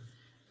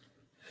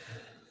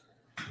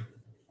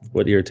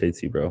 What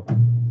irritates you, bro?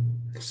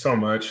 So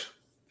much.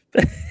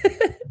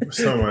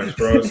 So much,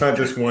 bro. It's not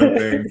just one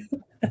thing.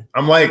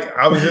 I'm like,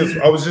 I was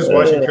just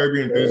watching Curb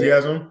Your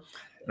Enthusiasm,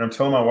 and I'm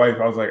telling my wife,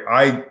 I was like,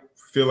 I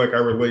feel like I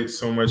relate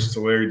so much to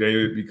Larry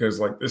David because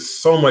like there's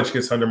so much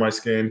gets under my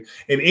skin.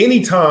 And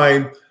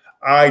anytime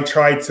I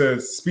try to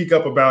speak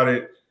up about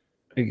it,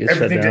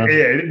 everything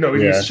it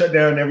gets shut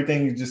down and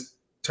everything just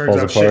turns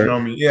out shitting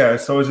on me. Yeah.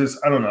 So it's just,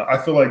 I don't know. I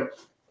feel like,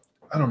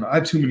 I don't know. I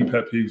have too many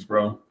pet peeves,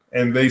 bro.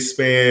 And they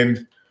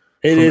span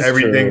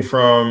everything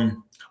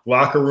from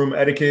locker room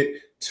etiquette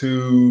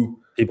to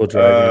people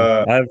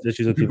driving. I have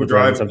issues with people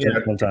driving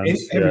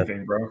sometimes.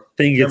 Everything, bro.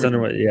 Thing gets under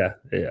my yeah.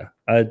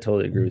 I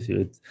totally agree with you.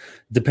 It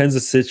depends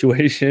the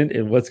situation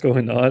and what's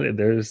going on, and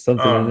there's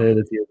something in there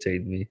that's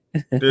irritating me.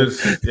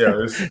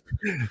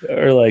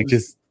 Or like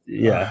just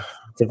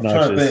it's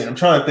obnoxious. I'm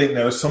trying to think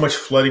now. There's so much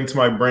flooding to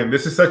my brain.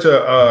 This is such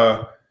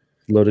a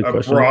loaded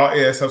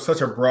question. So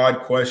such a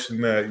broad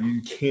question that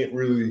you can't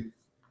really.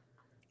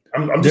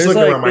 I'm just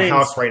looking around my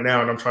house right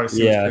now, and I'm trying to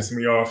see what's pissing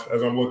me off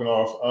as I'm looking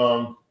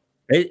off.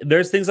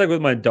 There's things like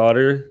with my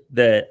daughter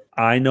that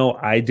I know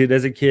I did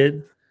as a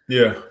kid.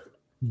 Yeah.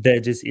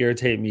 That just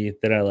irritate me.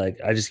 That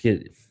I just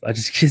get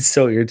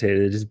so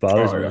irritated. It just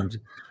bothers me. I'm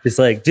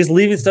just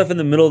leaving stuff in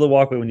the middle of the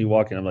walkway when you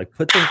walk in. I'm like,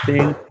 put the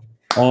thing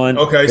on.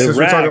 Okay, since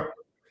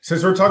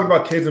we're talking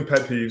about kids and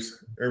pet peeves,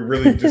 it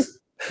really just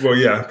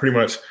pretty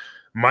much.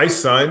 My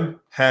son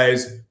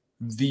has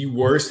the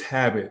worst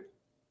habit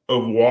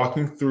of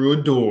walking through a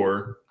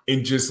door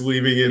and just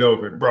leaving it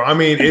open, bro. I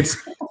mean, it's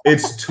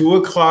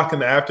 2:00 in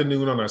the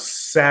afternoon on a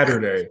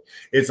Saturday.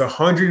 It's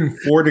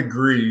 104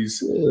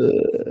 degrees,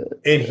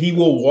 and he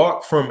will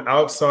walk from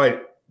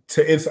outside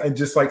to inside and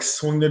just like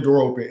swing the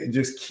door open and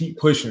just keep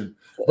pushing,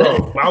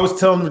 bro. I was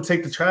telling him to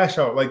take the trash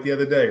out like the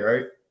other day,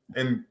 right?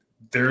 And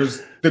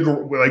there's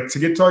to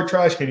get to our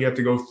trash can, you have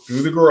to go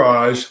through the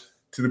garage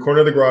to the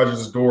corner of the garage.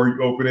 There's a door,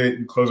 you open it,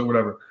 you close it,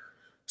 whatever.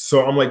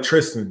 So I'm like,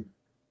 Tristan,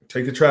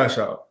 take the trash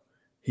out.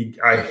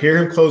 I hear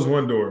him close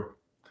one door.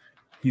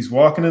 He's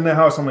walking in the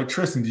house. I'm like,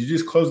 Tristan, did you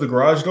just close the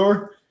garage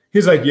door?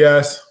 He's like,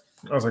 yes.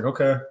 I was like,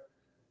 okay.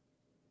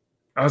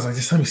 I was like,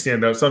 just let me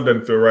stand up. Something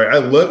doesn't feel right. I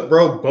look,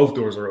 bro, both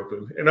doors are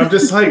open. And I'm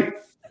just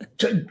like,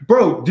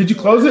 bro, did you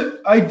close it?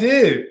 I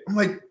did. I'm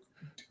like,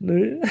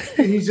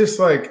 he's just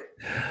like,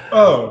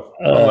 oh.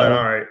 I'm like,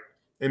 all right.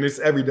 And it's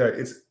every day.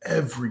 It's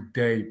every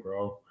day,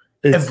 bro.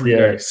 Every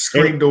day.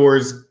 Screen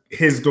doors,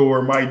 his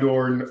door, my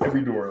door, and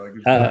every door. Like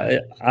I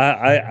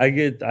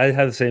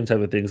have the same type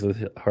of things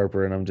with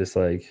Harper, and I'm just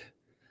like,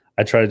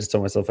 I try to just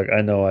tell myself like,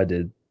 I know I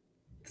did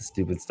the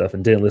stupid stuff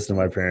and didn't listen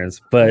to my parents,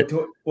 but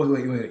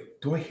wait.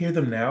 Do I hear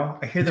them now?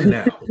 I hear them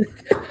now.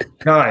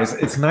 Guys,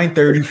 it's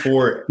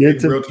 9:34 in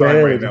real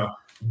time right now.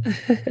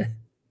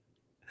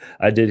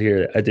 I did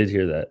hear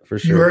that for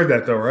sure. You heard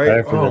that though, right? I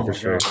heard that for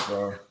sure.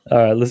 God, all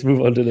right, let's move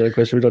on to the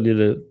question. We don't need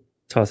to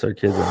toss our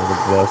kids under the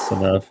bus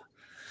enough.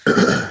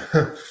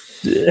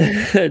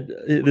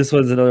 This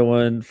one's another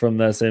one from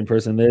that same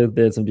person. They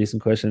had some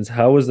decent questions.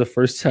 How was the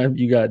first time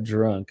you got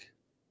drunk?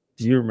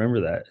 Do you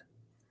remember that?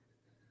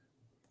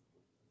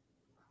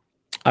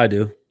 I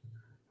do.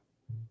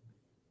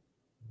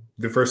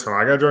 The first time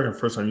I got drunk or the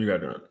first time you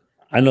got drunk?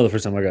 I know the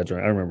first time I got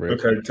drunk. I remember it.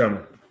 Okay, tell me.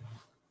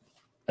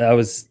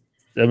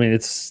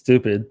 It's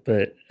stupid,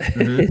 but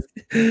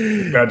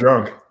got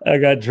drunk. I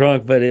got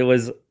drunk, but I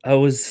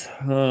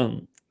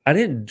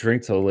didn't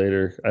drink till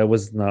later. I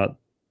was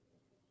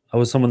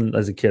someone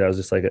as a kid, I was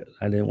just like,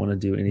 I didn't want to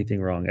do anything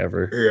wrong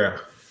ever. Yeah.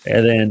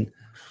 And then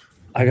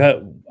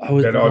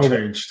that all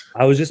changed.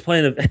 I was just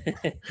playing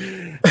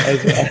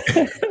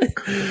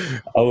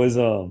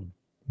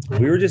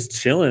we were just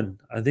chilling.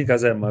 I think I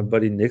was at my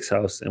buddy Nick's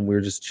house and we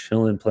were just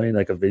chilling, playing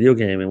like a video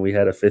game, and we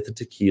had a fifth of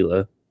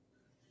tequila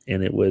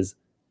and it was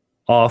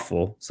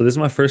awful. So this is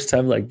my first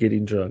time like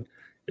getting drunk.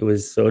 It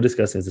was so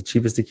disgusting. It's the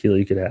cheapest tequila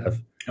you could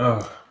have.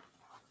 Oh.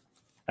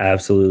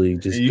 Obviously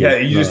just you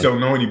just don't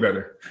know any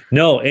better.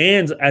 No,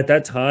 and at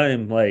that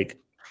time, like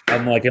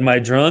I'm like, am I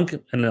drunk?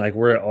 And then like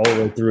we're all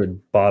the way through a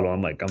bottle.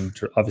 I'm like,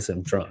 obviously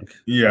I'm drunk.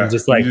 Yeah, I'm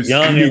just like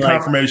young and like,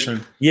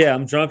 confirmation. Yeah,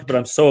 I'm drunk, but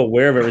I'm so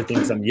aware of everything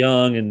because I'm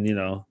young and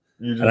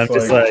and I'm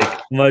just like,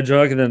 am I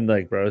drunk? And then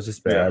like, bro, it was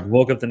just bad. Yeah.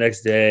 Woke up the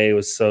next day,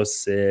 was so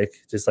sick.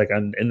 Just like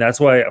and that's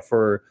why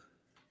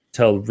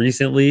till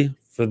recently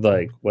for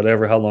like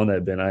whatever how long that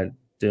had been, I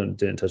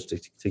didn't touch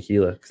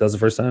tequila because that was the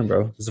first time,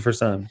 bro. It was the first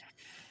time.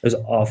 It was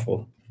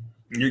awful.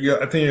 Yeah,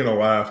 I think you're gonna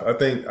laugh. I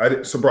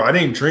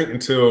didn't drink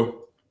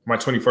until my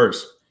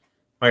 21st.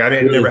 Like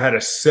I never had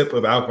a sip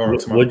of alcohol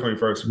until my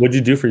 21st. What'd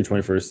you do for your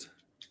 21st?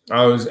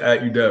 I was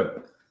at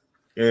UW,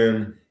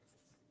 and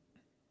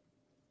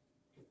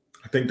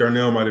I think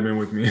Darnell might have been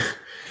with me.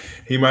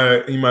 he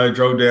might have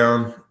drove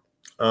down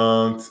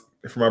for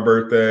my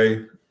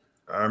birthday.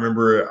 I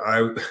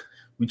remember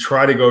we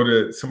tried to go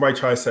to somebody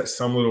tried to set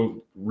some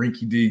little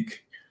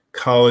rinky-dink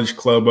college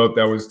club up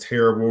that was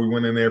terrible. We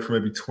went in there for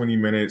maybe 20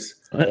 minutes.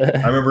 I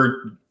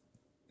remember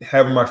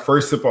having my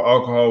first sip of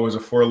alcohol was a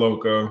Four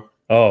Loko.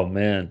 Oh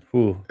man,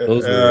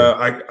 those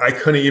I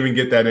couldn't even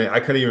get that in. I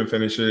couldn't even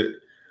finish it.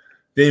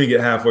 Didn't even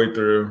get halfway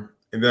through.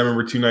 And then I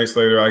remember 2 nights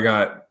later,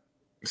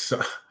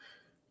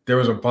 there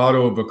was a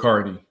bottle of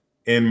Bacardi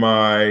in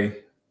my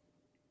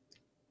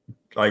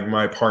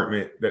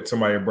apartment that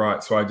somebody had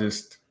brought. So I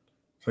just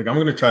I'm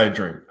gonna try to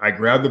drink. I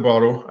grabbed the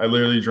bottle. I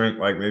literally drank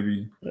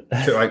maybe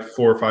 4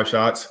 or 5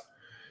 shots.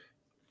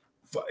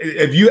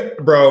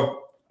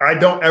 I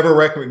don't ever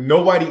recommend.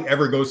 Nobody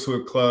ever goes to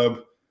a club,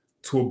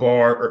 to a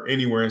bar, or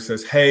anywhere and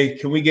says, "Hey,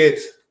 can we get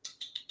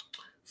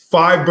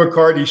 5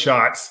 Bacardi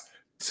shots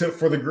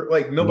for the group?"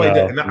 Nobody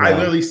did. And I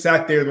literally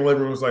sat there in the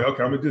living room. Was like,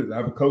 "Okay, I'm gonna do this. I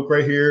have a Coke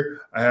right here.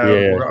 I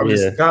have."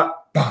 Just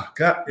got,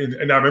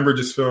 and I remember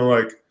just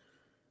feeling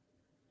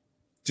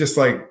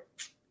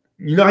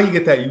you know how you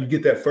get that? You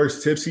get that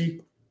first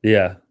tipsy,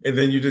 and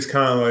then you just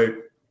kind of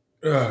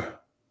ugh.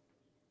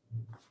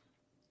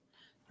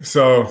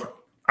 So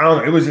I don't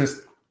know. It was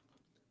just,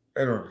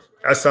 I don't know.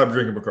 I stopped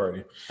drinking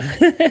Bacardi.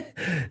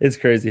 It's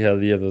crazy how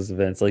you have those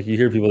events. You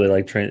hear people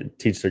that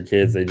teach their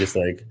kids. They just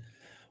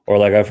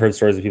or I've heard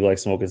stories of people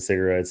smoking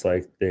cigarettes.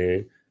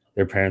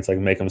 Their parents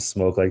make them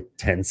smoke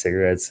 10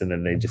 cigarettes and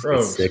then they just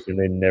get sick and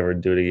they never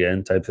do it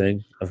again type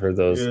thing. I've heard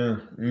those. Yeah,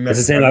 it's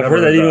the same. I've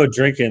heard that even with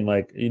drinking.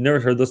 You never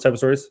heard those type of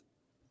stories?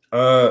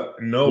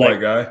 No, my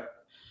guy.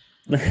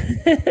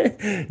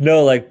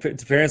 No,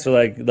 parents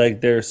are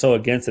they're so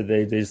against it.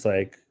 They just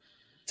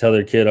tell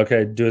their kid,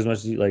 okay, do as much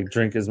as you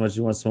drink as much as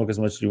you want, smoke as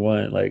much as you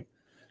want.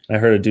 I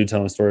heard a dude tell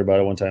him a story about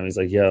it one time. He's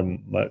yeah,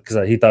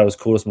 because he thought it was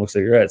cool to smoke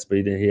cigarettes, but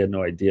he had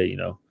no idea,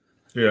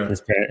 Yeah.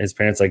 His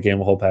parents gave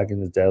him a whole pack,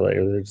 and his dad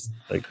they're just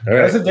all right.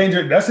 That's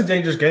that's a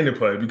dangerous game to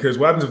play, because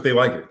what happens if they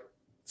like it?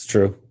 It's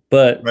true.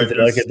 But if they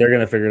like it, they're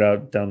gonna figure it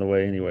out down the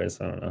way anyways.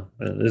 I don't know.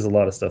 There's a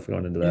lot of stuff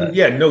going into that.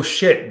 Yeah, no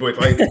shit. But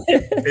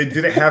it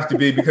didn't have to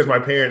be because my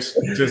parents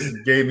just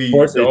gave me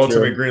the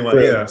ultimate green light.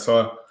 Yeah,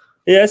 so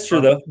that's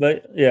true though.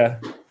 But yeah,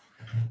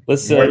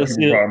 let's see.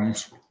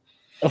 Problems.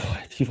 Oh,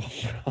 white people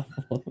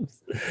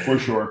problems for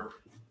sure.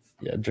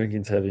 Yeah,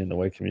 drinking's heavy in the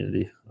white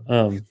community.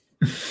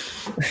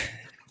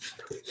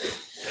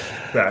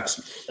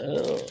 Facts.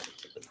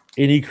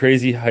 Any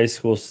crazy high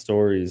school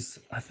stories?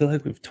 I feel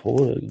like we've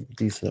told a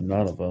decent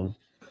amount of them.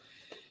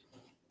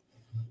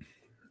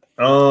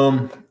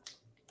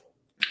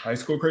 High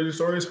school crazy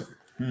stories?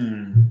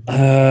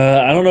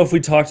 I don't know if we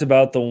talked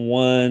about the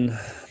one.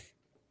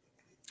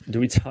 Do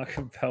we talk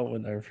about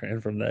when I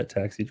ran from that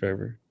taxi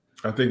driver?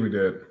 I think we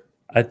did.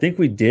 I think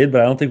we did, but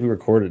I don't think we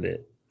recorded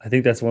it. I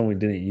think that's one we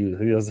didn't use. I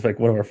think that was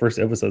one of our first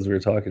episodes we were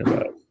talking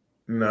about.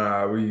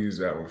 Nah, we used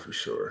that one for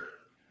sure.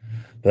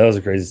 But that was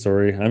a crazy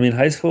story. I mean, our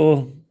high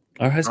school,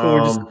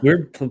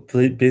 we're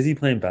busy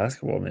playing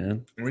basketball,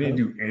 man. We didn't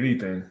do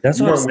anything. That's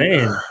what I'm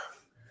saying.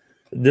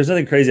 There's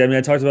nothing crazy. I mean,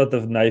 I talked about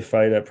the knife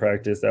fight at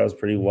practice. That was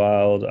pretty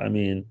wild. I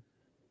mean,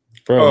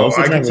 bro.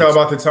 I can tell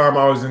about the time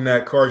I was in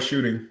that car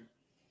shooting.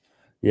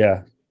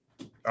 Yeah.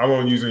 I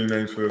won't use any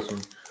names for this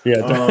one.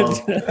 Yeah.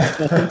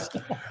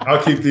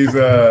 I'll keep these.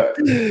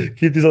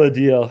 Keep these on the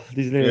DL.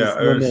 These names. Yeah.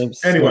 No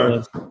names.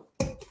 Anyway.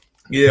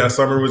 Yeah.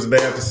 Summer was the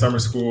day after summer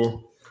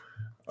school.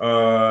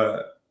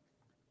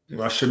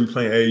 I should be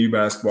playing AAU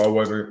basketball. I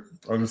wasn't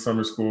on the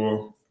summer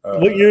school.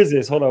 What year is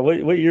this? Hold on.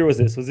 What year was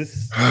this? Was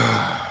this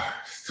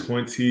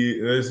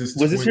 20? Was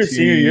this your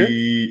senior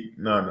year?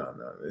 No.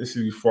 This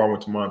is before I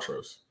went to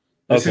Montrose.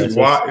 This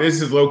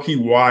is low key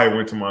why I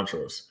went to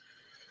Montrose.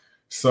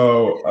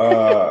 So,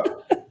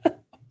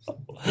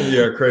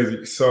 yeah,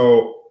 crazy.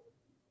 So,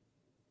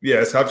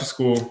 yeah, it's after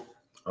school,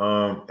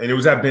 and it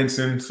was at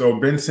Benson. So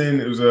Benson,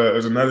 it was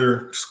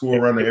another school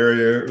around the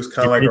area. It was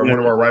kind of one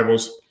of our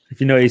rivals. If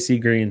you know AC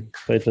Green,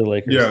 played for the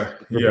Lakers. Yeah,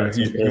 he went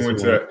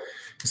to that.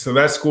 So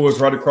that school is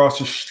right across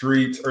the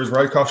street, or is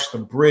right across the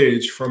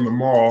bridge from the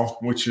mall,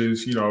 which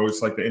is, it's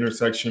the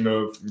intersection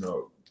of,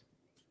 the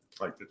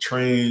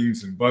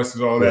trains and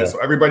buses, all that. Yeah. So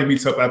everybody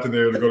meets up after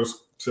there to go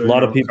to. A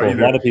lot of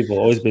people,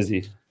 always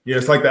busy. Yeah,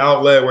 it's the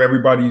outlet where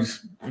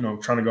everybody's,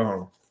 trying to go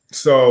home.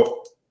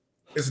 So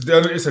it's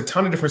a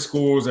ton of different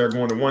schools that are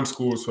going to one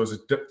school. So it's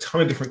a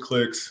ton of different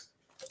cliques.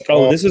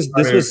 Oh, this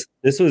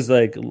was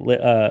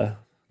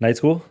night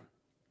school?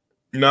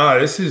 Nah,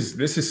 this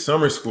is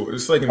summer school.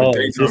 It's in the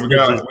daytime.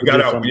 We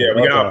got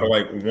out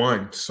for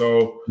 1.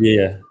 So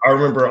yeah, I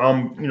remember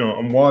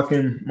I'm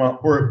walking. My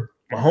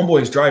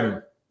homeboy's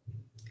driving,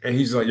 and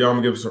he's like, "Yo, I'm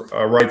gonna give us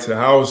a ride to the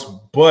house,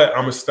 but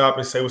I'm gonna stop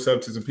and say what's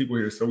up to some people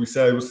here." So we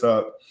said what's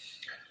up.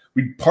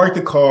 We park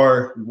the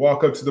car. We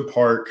walk up to the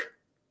park,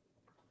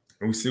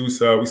 and we see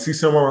what's up. We see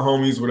some of our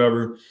homies,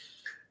 whatever,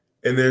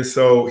 and then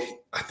so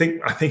I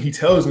think he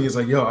tells me, he's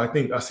like, "Yo, I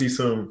think I see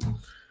some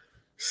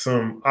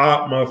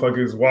op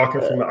motherfuckers walking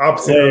from the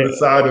opposite of the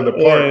side of the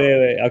park."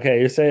 Wait. Okay,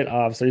 you're saying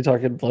ops. Are you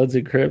talking Bloods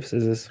and Crips?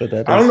 Is this what that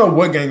is? I don't know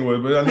what gang it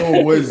was, but I know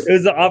it was. It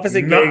was the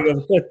opposite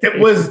gang. It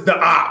was the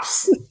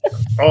ops.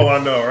 All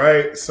I know,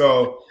 right?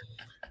 So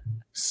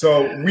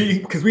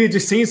because we had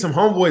just seen some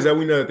homeboys that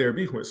we know that they were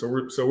beefing with. So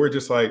we're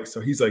just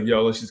so he's like,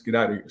 "Yo, let's just get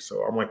out of here."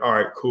 So I'm like, "All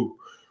right, cool."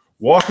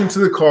 Walk into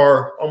the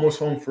car, almost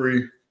home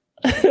free.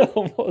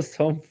 Almost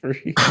home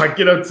free. I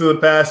get up to the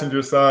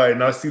passenger side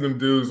and I see them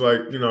dudes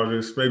like,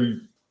 just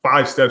maybe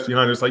 5 steps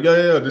behind us, like,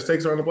 yeah, just take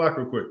us around the block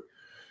real quick.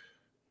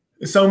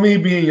 And so me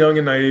being young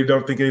and naive,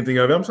 don't think anything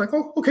of it. I'm just like,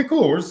 oh, okay,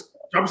 cool. We're just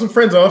dropping some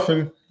friends off,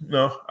 and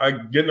I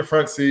get in the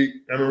front seat.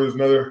 I remember there's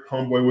another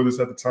homeboy with us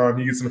at the time.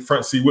 He gets in the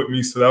front seat with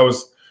me, so that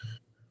was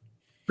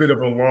a bit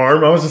of an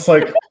alarm. I was just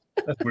like,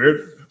 that's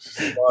weird. Just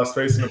a lot of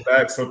space in the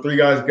back. So 3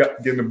 guys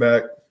get in the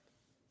back.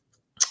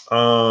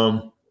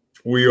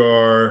 We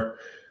are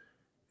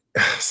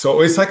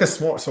so it's like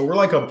we're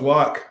like a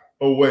block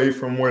away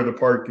from where the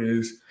park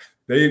is.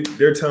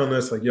 They're telling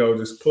us like, yo,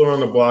 just pull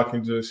around the block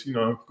and just,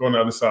 go on the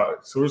other side.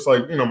 So it's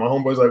like, my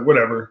homeboy's like,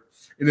 whatever.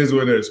 It is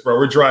what it is, bro.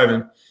 We're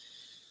driving.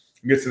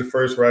 We get to the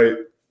first right.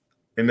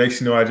 And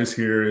next I just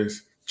hear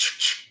is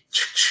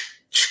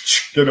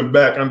get him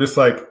back. I'm just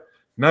like,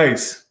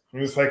 nice.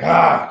 I'm just like,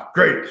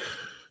 great.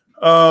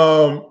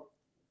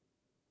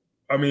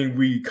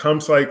 We come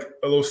to like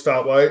a little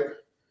stoplight.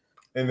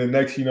 And then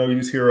next, you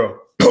just hear a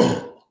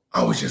boom.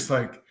 I was just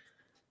like,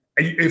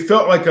 it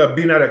felt like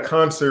being at a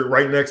concert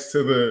right next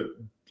to the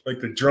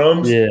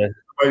drums. Yeah.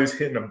 Somebody just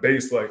hitting a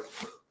bass like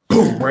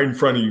boom right in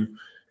front of you.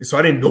 And so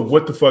I didn't know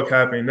what the fuck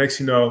happened.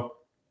 Next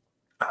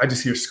I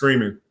just hear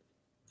screaming.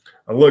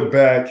 I look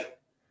back,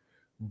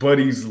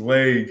 buddy's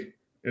leg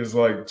is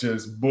like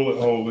just bullet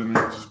hole in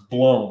it, just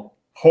blown,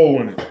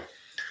 hole in it.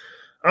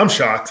 I'm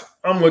shocked.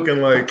 I'm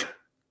looking like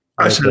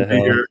I shouldn't be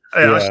here.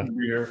 I shouldn't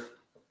be here.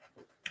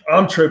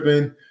 I'm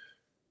tripping.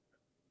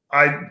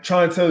 I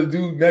try and tell the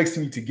dude next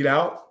to me to get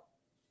out.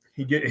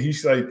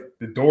 He's like,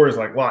 the door is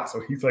like locked.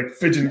 So he's like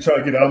fidgeting,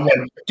 trying to get out. I'm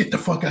like, get the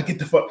fuck out, get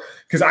the fuck.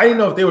 Because I didn't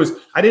know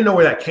I didn't know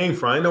where that came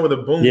from. I didn't know where the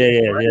boom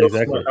came from.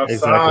 Exactly.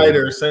 Outside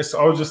or something.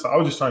 So I was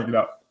just trying to get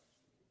out.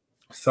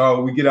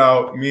 So we get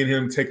out, me and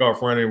him take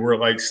off running. We're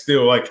like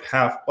still like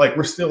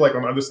we're still like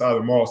on the other side of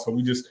the mall. So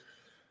me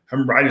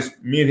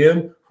and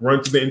him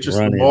run to the entrance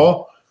of the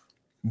mall,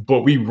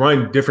 but we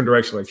run different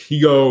directions. Like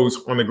he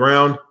goes on the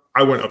ground.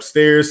 I went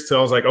upstairs till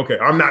I was like, okay,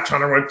 I'm not trying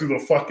to run through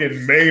the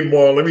fucking main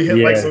mall. Let me hit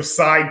like some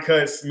side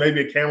cuts.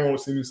 Maybe a camera will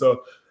see me.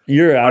 So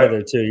you're out of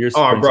there too. You're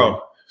sprinting.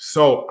 Bro.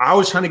 So I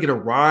was trying to get a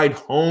ride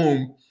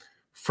home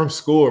from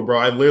school, bro.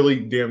 I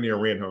literally damn near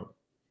ran home.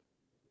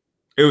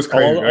 It was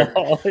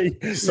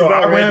crazy. So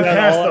I ran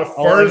past the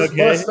first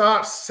bus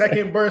stop,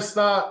 second bus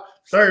stop,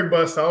 third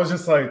bus stop. I was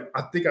just like,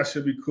 I think I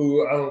should be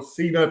cool. I don't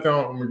see nothing.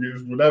 I'm gonna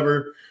get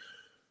whatever.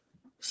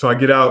 So I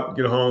get out,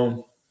 get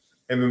home.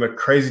 And then the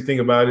crazy thing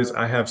about it is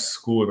I have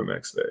school the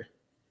next day.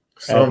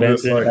 So I'm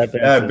just like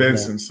at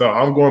Benson. So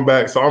I'm going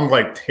back. So I'm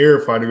like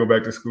terrified to go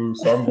back to school.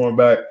 So I'm going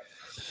back.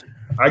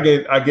 I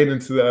get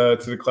into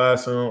the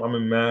classroom. I'm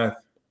in math.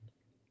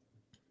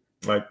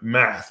 Like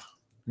math.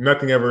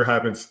 Nothing ever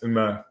happens in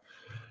math.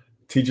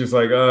 Teacher's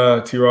like,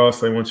 T. Ross,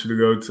 they want you to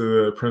go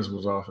to the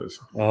principal's office.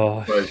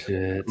 Oh,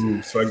 shit.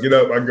 Ooh. So I get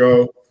up, I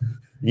go.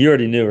 You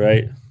already knew,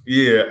 right?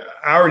 Yeah,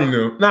 I already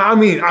knew. No,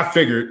 I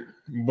figured,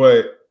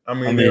 but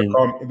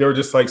they were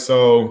just like,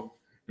 so,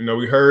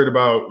 we heard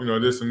about,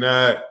 this and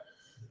that.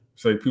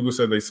 It's like people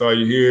said they saw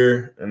you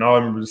here. And all I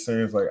remember just saying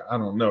is like, I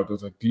don't know. It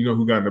was like, do you know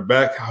who got in the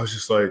back? I was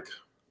just like,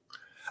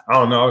 I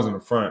don't know. I was in the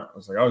front. I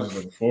was just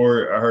looking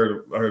forward. I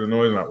heard the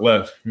noise and I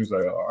left. He was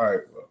like, all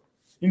right, well,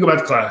 you can go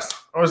back to class.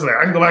 I was like,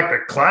 I can go back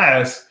to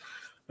class.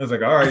 I was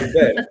like, all right,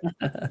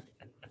 bet.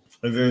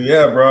 And then,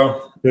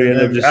 bro.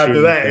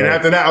 After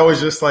that, I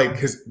was just like,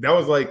 because that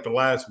was like the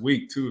last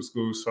week too of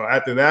school. So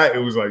after that, it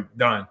was like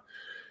done.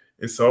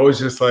 And so it was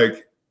just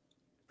like,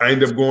 I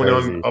ended up going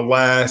on a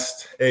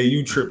last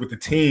AU trip with the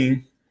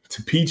team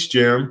to Peach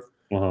Jam.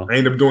 Uh-huh. I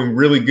ended up doing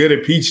really good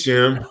at Peach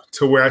Jam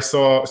to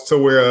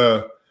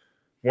where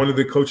one of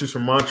the coaches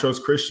from Montrose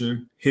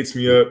Christian hits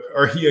me up,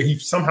 or he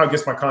somehow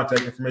gets my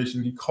contact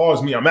information. He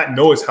calls me. I'm at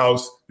Noah's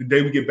house the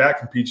day we get back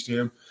from Peach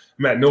Jam.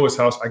 I'm at Noah's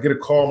house. I get a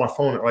call on my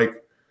phone at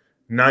like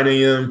 9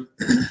 a.m.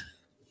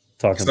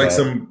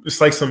 It's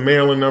like some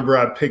Maryland number.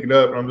 I pick it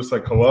up. And I'm just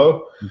like,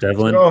 hello?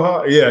 Devlin?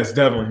 Like, yeah, it's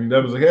Devlin. And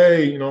Devlin's like,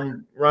 hey,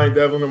 I'm Ryan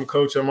Devlin. I'm a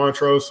coach at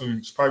Montrose, and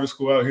it's private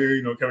school out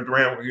here. Kevin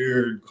Durant were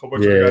here. A whole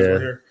bunch of guys were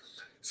here.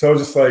 So I was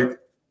just like,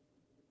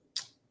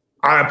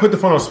 I put the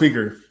phone on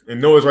speaker,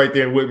 and Noah's right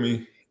there with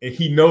me. And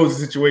he knows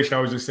the situation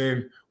I was just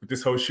in with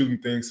this whole shooting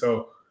thing.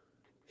 So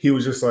he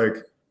was just like,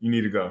 you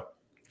need to go.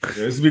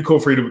 This would be cool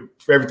for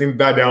everything to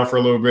die down for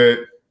a little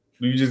bit.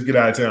 You just get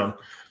out of town.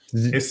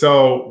 And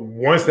so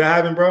once that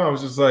happened, bro, I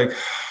was like,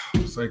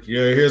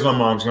 yeah, here's my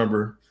mom's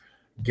number.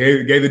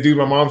 Gave the dude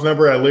my mom's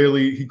number.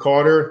 He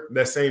called her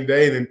that same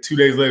day. And then 2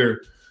 days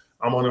later,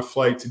 I'm on a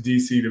flight to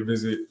DC to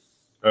visit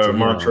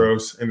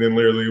Montrose. And then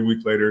literally a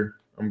week later,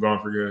 I'm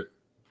gone for good.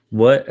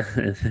 What,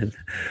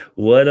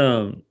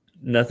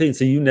 nothing.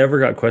 So you never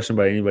got questioned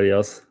by anybody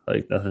else?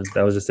 Like nothing.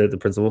 That was just it, the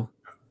principal?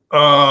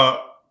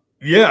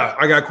 Yeah,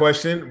 I got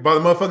questioned by the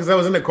motherfuckers that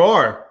was in the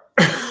car.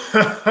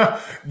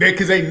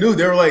 Because they knew,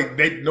 they were like,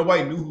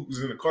 nobody knew who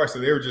was in the car, so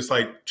they were just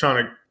like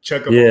trying to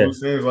check up on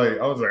loose ends. Like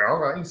I was like, all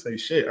right, I didn't say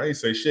shit.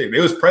 They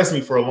was pressing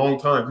me for a long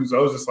time. So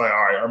I was just like,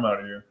 all right, I'm out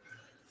of here.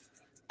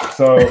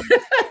 So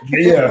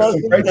yeah,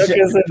 some crazy shit.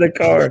 In the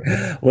car.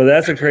 Well,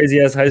 that's a crazy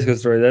ass high school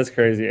story. That's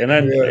crazy, and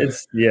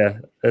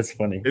that's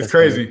funny. It's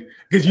crazy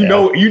because you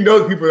know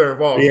the people that are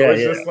involved. Yeah, so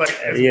it's just like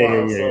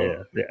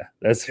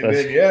That's and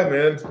then,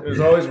 man. There's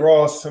always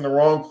Ross in the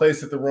wrong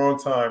place at the wrong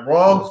time.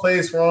 Wrong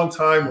place, wrong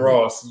time.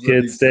 Ross.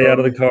 Kids, stay out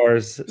of the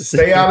cars.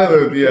 Stay out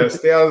of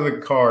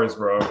the cars,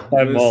 bro.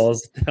 By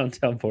malls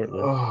downtown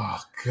Portland. Oh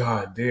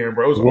god damn,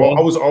 bro.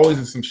 I was always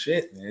in some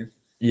shit, man.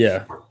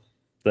 Yeah.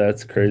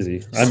 That's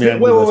crazy.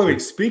 Wait.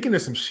 Speaking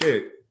of some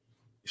shit,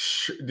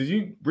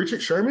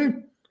 Richard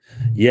Sherman?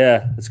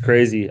 Yeah, it's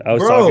crazy. I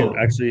was talking.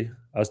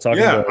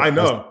 Yeah, I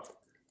know.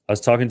 I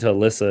was talking to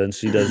Alyssa, and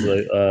she does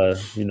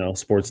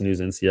sports news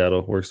in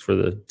Seattle. Works for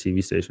the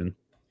TV station.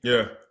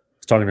 Yeah, I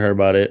was talking to her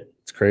about it.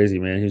 It's crazy,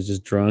 man. He was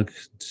just drunk,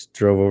 just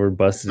drove over,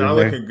 busted. It's not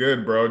looking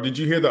good, bro. Did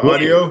you hear the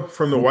audio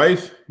from the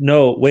wife?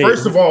 No, wait.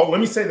 First of all,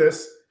 let me say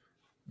this: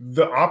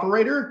 the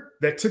operator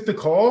that took the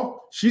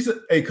call, she's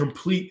a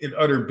complete and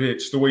utter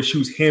bitch. The way she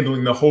was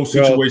handling the whole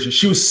situation,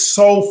 she was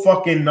so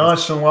fucking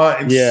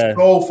nonchalant and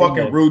so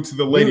fucking rude to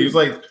the lady. It was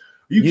like, are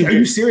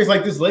you serious?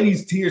 Like this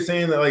lady's here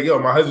saying that, like, yo,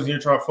 my husband's here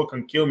trying to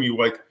fucking kill me.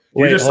 Like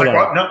you're just like,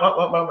 what? No.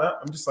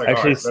 I'm just like,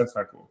 actually, all right, that's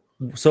not cool.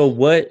 So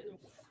what?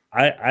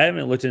 I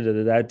haven't looked into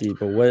that deep,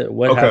 but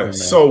what happened? Okay,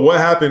 so what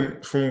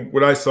happened from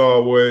what I saw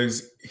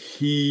was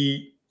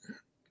he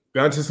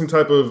got into some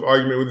type of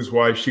argument with his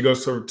wife. She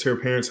goes to her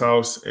parents'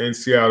 house in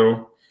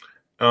Seattle.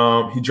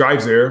 He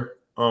drives there.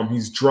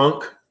 He's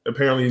drunk.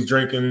 Apparently, he's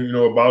drinking,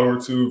 a bottle or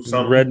two of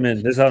something.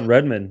 Redmond. This is out in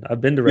Redmond. I've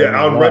been to Redmond. Yeah,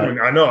 out in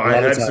Redmond. I know. I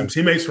had some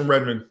teammates from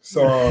Redmond.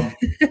 So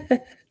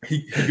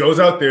he goes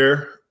out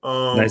there.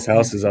 Nice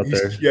houses out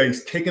there. Yeah,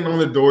 he's kicking on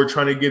the door,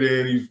 trying to get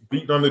in. He's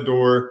beating on the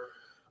door.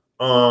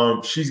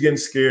 She's getting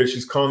scared.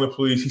 She's calling the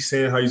police. He's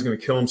saying how he's going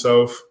to kill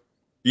himself.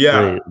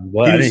 Yeah. Wait,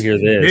 what? I didn't hear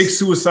this. Big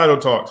suicidal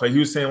talks. Like he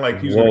was saying,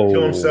 like he was going to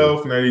kill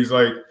himself, and then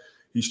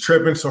he's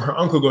tripping. So her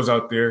uncle goes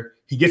out there.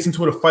 He gets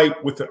into a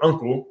fight with the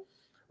uncle,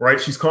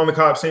 right? She's calling the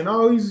cops saying,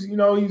 "Oh,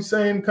 he's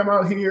saying come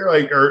out here,"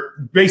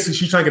 or basically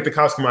she's trying to get the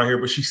cops to come out here,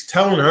 but she's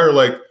telling her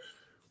like,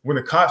 when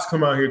the cops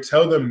come out here,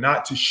 tell them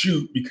not to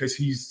shoot because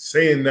he's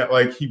saying that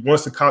like he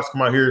wants the cops to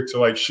come out here to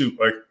like shoot.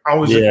 Like I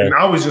was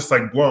just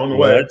like blown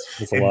away.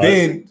 And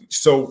then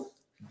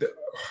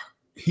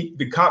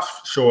the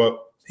cops show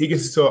up. He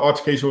gets into an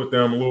altercation with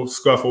them, a little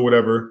scuffle,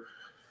 whatever.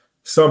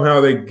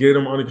 Somehow they get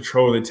him under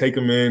control. They take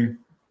him in,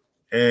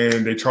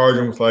 and they charge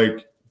him with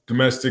like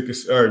domestic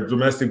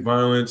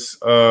violence,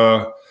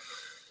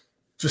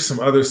 just some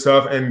other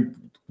stuff,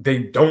 and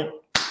they're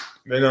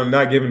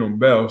not giving him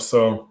bail.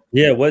 So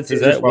yeah, that's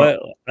crazy.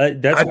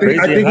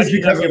 I think it's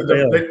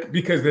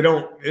because they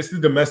don't. It's the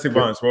domestic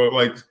violence, bro.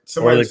 Like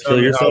somebody or they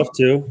kill yourself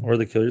too, or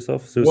they kill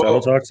yourself.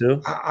 Suicidal talk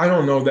too. I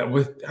don't know that.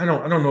 I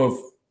don't know if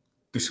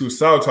the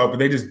suicidal talk, but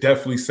they just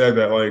definitely said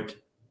that like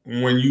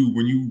when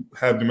you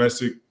have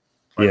domestic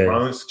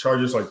violence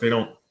charges, like they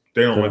don't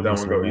let that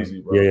one go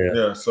easy, bro.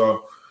 Yeah.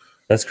 So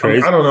that's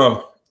crazy. I don't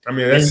know. I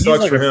mean, that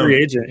sucks for him.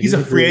 He's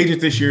a free agent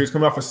this year. He's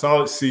coming off a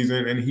solid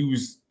season, and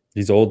he's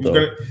old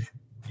though.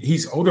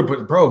 He's older,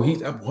 but bro,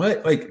 he's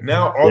what? Like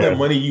now, all that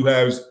money you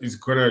have is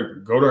gonna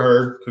go to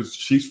her because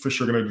she's for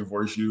sure gonna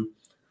divorce you.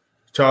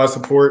 Child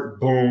support,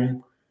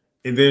 boom,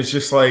 and then it's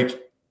just like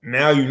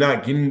now you're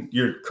not getting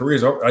your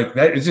careers up like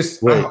that. It's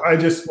just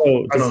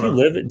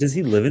Does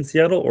he live in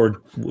Seattle, or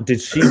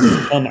did she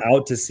just come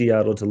out to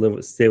Seattle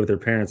to stay with her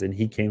parents, and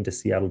he came to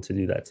Seattle to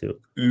do that too?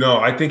 No,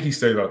 I think he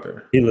stayed out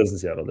there. He lives in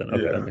Seattle then.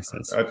 Okay, that makes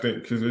sense. I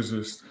think because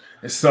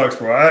it sucks,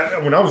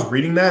 bro. When I was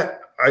reading that,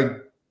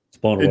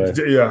 blown away.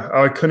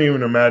 I couldn't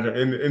even imagine.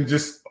 And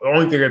just the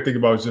only thing I think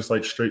about is just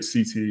like straight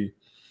CTE.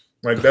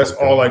 Like that's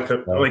all I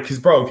could like because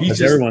bro, he's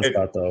just everyone's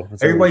thought though.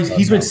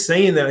 He's been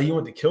saying that he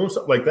wanted to kill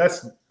himself. Like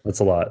that's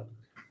a lot.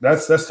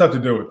 That's tough to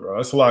do with, bro.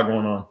 That's a lot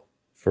going on.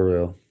 For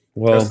real.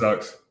 Well, that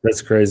sucks.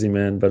 That's crazy,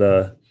 man.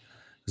 But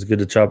it's good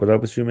to chop it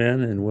up with you,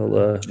 man. And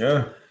we'll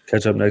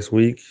catch up next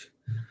week.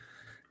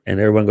 And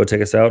everyone go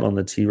check us out on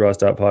the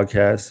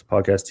TRoss.podcast,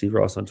 podcast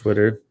T-Ross on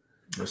Twitter.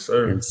 Yes,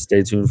 sir. And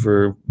stay tuned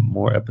for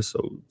more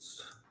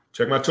episodes.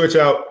 Check my Twitch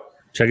out.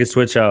 Check his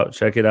Twitch out.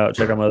 Check it out.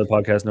 Check out my other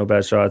podcast, No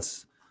Bad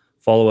Shots.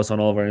 Follow us on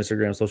all of our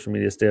Instagram, social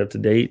media. Stay up to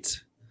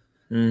date.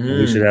 Mm-hmm.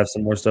 We should have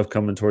some more stuff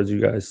coming towards you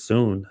guys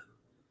soon.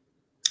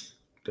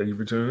 Thank you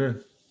for tuning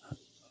in.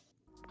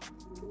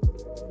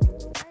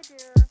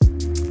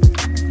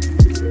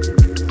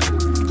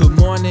 Good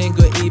morning,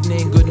 good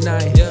evening, good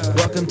night.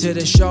 Welcome to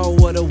the show,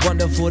 what a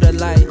wonderful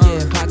delight.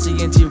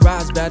 Patsy and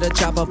T-Ross better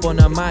chop up on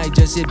the mic.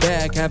 Just sit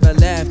back, have a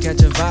laugh, catch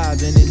a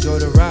vibe, and enjoy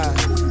the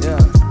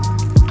ride.